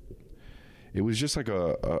 It was just like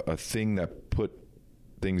a thing that put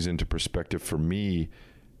things into perspective for me,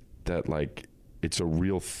 that like it's a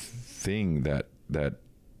real thing that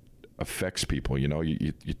affects people.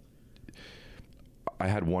 I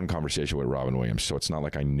had one conversation with Robin Williams, so it's not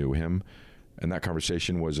like I knew him, and that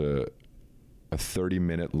conversation was a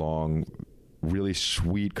 30-minute long, really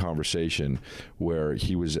sweet conversation where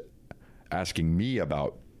he was asking me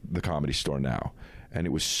about the Comedy Store now, and it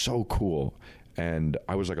was so cool. And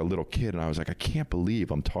I was like a little kid, and I was like, I can't believe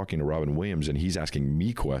I'm talking to Robin Williams and he's asking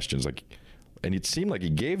me questions. And it seemed like he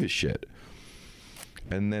gave his shit.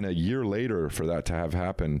 And then a year later, for that to have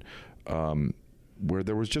happened, where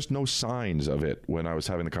there was just no signs of it when I was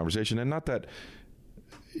having the conversation. And not that,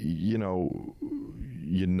 or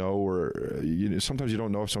sometimes you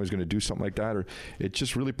don't know if somebody's going to do something like that, or it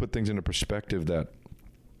just really put things into perspective that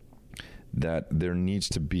there needs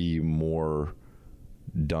to be more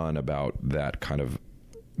done about that kind of,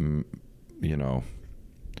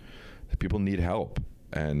 people need help,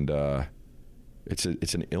 and it's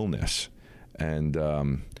an illness. And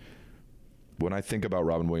when I think about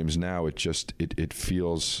Robin Williams now, it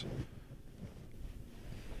feels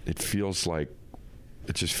like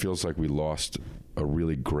we lost a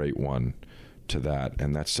really great one to that,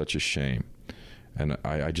 and that's such a shame. And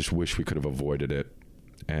I just wish we could have avoided it.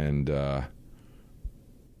 And I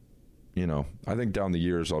think down the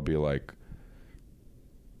years I'll be like,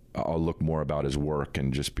 I'll look more about his work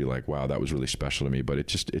and just be like, wow, that was really special to me. But it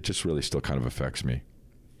just really still kind of affects me.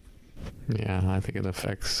 Yeah, I think it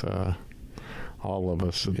affects all of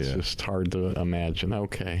us. It's just hard to imagine.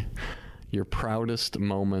 Okay. Your proudest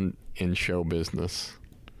moment in show business?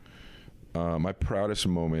 My proudest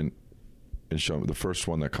moment in show, the first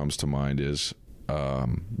one that comes to mind is,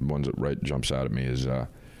 one that jumps out at me is the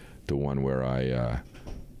one where I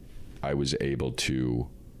was able to,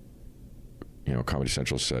 Comedy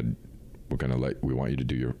Central said, we want you to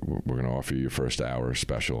do we're going to offer you your first hour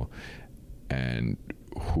special, and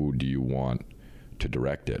who do you want to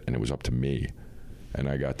direct it? And it was up to me, and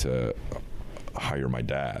I got to hire my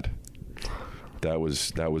dad. That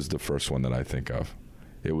was the first one that I think of.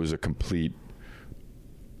 It was a complete,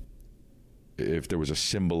 if there was a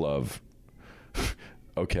symbol of,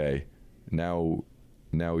 okay, now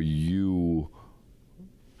you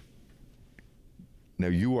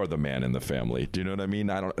are the man in the family. Do you know what I mean?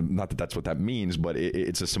 Not that that's what that means, but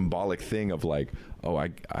it's a symbolic thing of like, wow,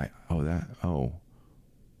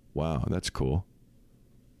 that's cool.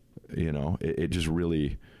 It just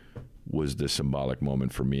really was the symbolic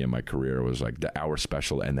moment for me in my career. It was like the hour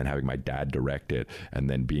special, and then having my dad direct it, and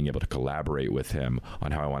then being able to collaborate with him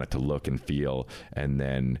on how I want it to look and feel, and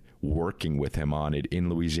then working with him on it in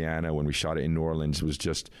Louisiana when we shot it in New Orleans. It was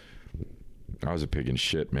just, I was a pig in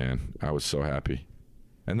shit, man. I was so happy.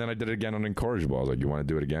 And then I did it again on Incorrigible. I was like, you want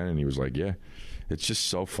to do it again? And he was like, yeah. It's just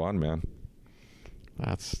so fun, man.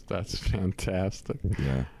 That's fantastic.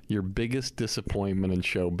 Yeah. Your biggest disappointment in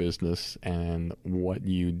show business and what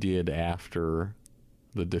you did after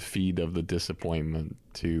the defeat of the disappointment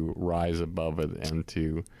to rise above it and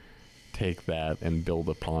to take that and build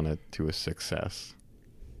upon it to a success.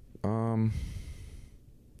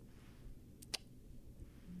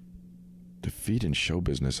 Defeat in show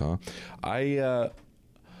business, huh?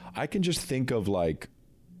 I can just think of like,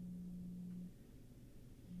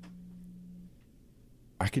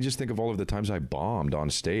 all of the times I bombed on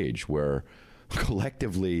stage where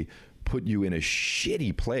collectively put you in a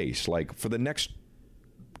shitty place, like for the next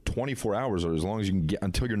 24 hours or as long as you can get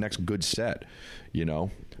until your next good set,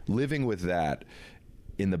 living with that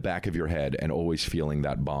in the back of your head and always feeling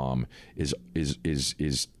that bomb is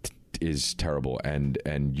terrible. And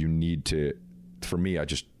you need to, for me,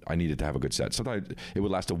 I needed to have a good set. Sometimes it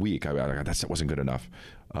would last a week. That set wasn't good enough.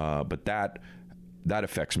 But that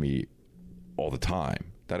affects me all the time.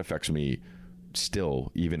 That affects me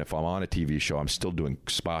still. Even if I'm on a TV show, I'm still doing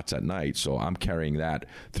spots at night. So I'm carrying that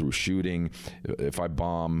through shooting. If I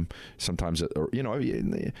bomb, sometimes, or you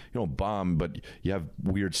don't bomb, but you have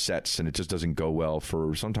weird sets and it just doesn't go well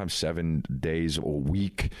for sometimes 7 days or a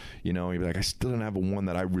week. You're like, I still didn't have one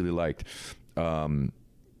that I really liked.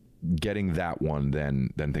 Getting that one,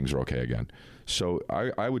 then things are okay again. So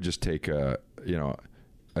I would just take those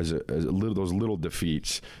little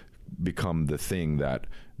defeats become the thing that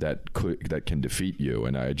can defeat you.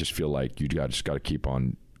 And I just feel like you just got to keep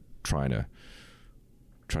on trying to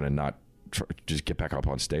not just get back up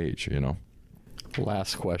on stage.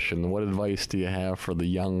 Last question. What advice do you have for the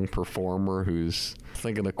young performer who's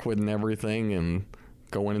thinking of quitting everything and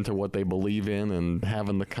going into what they believe in and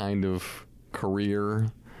having the kind of career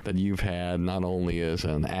that you've had, not only as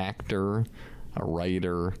an actor, a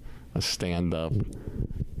writer, a stand-up,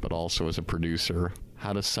 but also as a producer?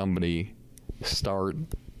 How does somebody start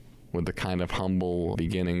with the kind of humble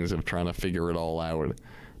beginnings of trying to figure it all out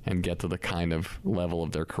and get to the kind of level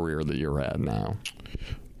of their career that you're at now?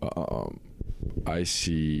 I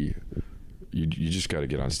see you just got to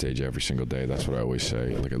get on stage every single day. That's what I always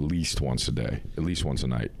say, like at least once a day, at least once a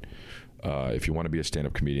night. If you want to be a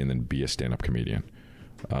stand-up comedian, then be a stand-up comedian.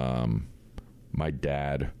 My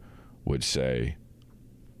dad would say,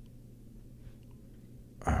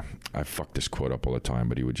 I fuck this quote up all the time,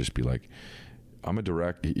 but he would just be like,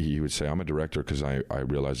 he would say, I'm a director because I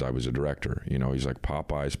realized I was a director. He's like,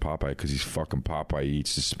 Popeye's Popeye because he's fucking Popeye. He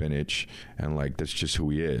eats the spinach, and like that's just who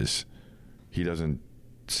he is. He doesn't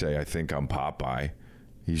say, I think I'm Popeye.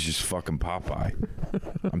 He's just fucking Popeye.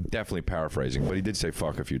 I'm definitely paraphrasing, but he did say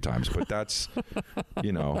fuck a few times. But that's,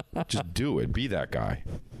 just do it. Be that guy,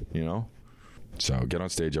 So get on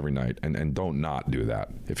stage every night and don't not do that.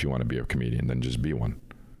 If you want to be a comedian, then just be one.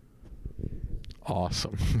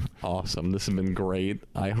 Awesome. Awesome. This has been great.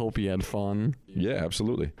 I hope you had fun. Yeah,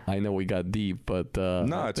 absolutely. I know we got deep, but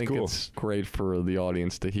I think cool. It's great for the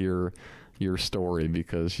audience to hear your story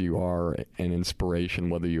because you are an inspiration,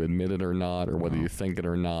 whether you admit it or not, or whether you think it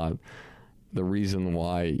or not. The reason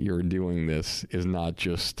why you're doing this is not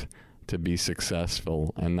just to be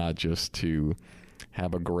successful and not just to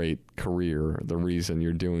have a great career. The reason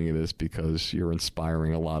you're doing it is because you're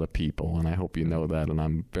inspiring a lot of people, and I hope you know that, and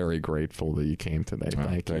I'm very grateful that you came today.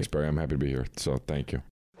 Thanks, Barry. I'm happy to be here, so thank you.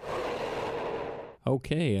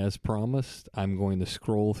 Okay, as promised, I'm going to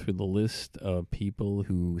scroll through the list of people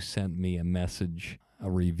who sent me a message,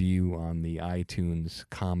 a review on the iTunes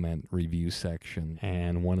comment review section,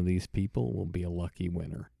 and one of these people will be a lucky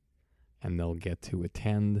winner. And they'll get to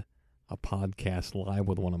attend a podcast live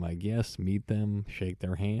with one of my guests, meet them, shake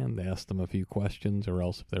their hand, ask them a few questions, or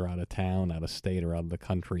else if they're out of town, out of state, or out of the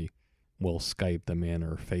country, we'll Skype them in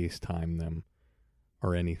or FaceTime them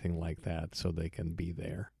or anything like that so they can be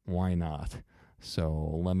there. Why not? So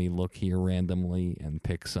let me look here randomly and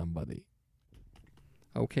pick somebody.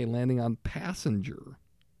 Okay, landing on Passenger.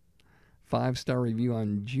 5-star review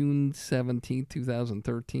on June 17,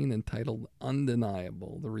 2013, entitled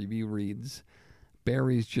Undeniable. The review reads,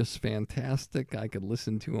 Barry's just fantastic. I could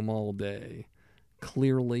listen to him all day.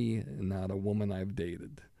 Clearly not a woman I've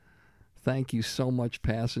dated. Thank you so much,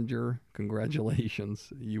 Passenger.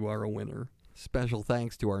 Congratulations. You are a winner. Special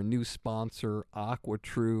thanks to our new sponsor,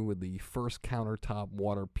 AquaTrue, with the first countertop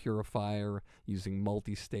water purifier using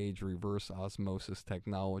multi-stage reverse osmosis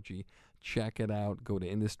technology. Check it out. Go to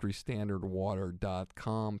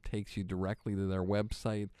industrystandardwater.com. Takes you directly to their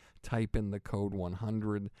website. Type in the code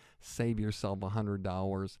 100. Save yourself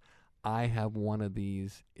 $100. I have one of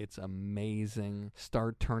these. It's amazing.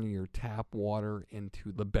 Start turning your tap water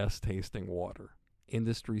into the best tasting water.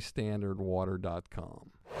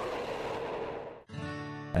 industrystandardwater.com.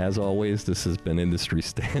 As always, this has been Industry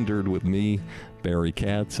Standard with me, Barry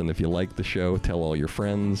Katz. And if you like the show, tell all your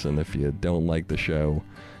friends. And if you don't like the show,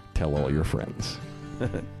 tell all your friends.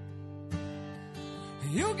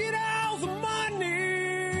 You get all the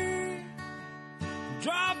money,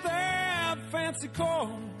 drive that fancy car.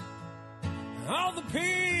 All the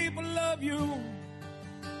people love you,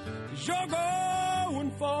 'cause you're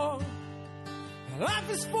going far. Life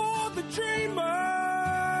is for the dreamers.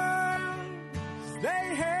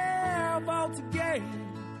 They have all to gain.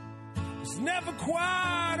 It's never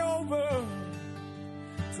quite over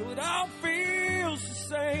till it all feels the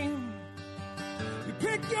same. You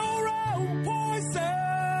pick your own poison,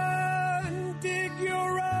 dig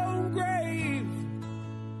your own grave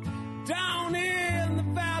down in the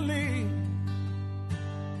valley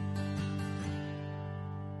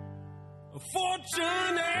of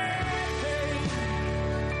fortune.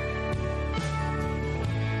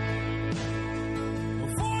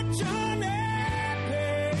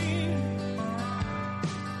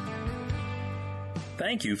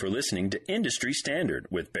 Thank you for listening to Industry Standard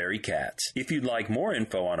with Barry Katz. If you'd like more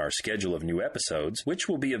info on our schedule of new episodes, which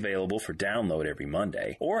will be available for download every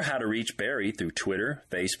Monday, or how to reach Barry through Twitter,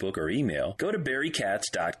 Facebook, or email, go to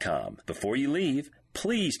barrykatz.com. Before you leave,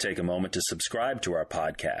 please take a moment to subscribe to our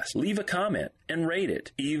podcast, leave a comment, and rate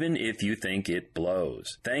it, even if you think it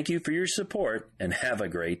blows. Thank you for your support, and have a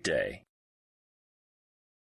great day.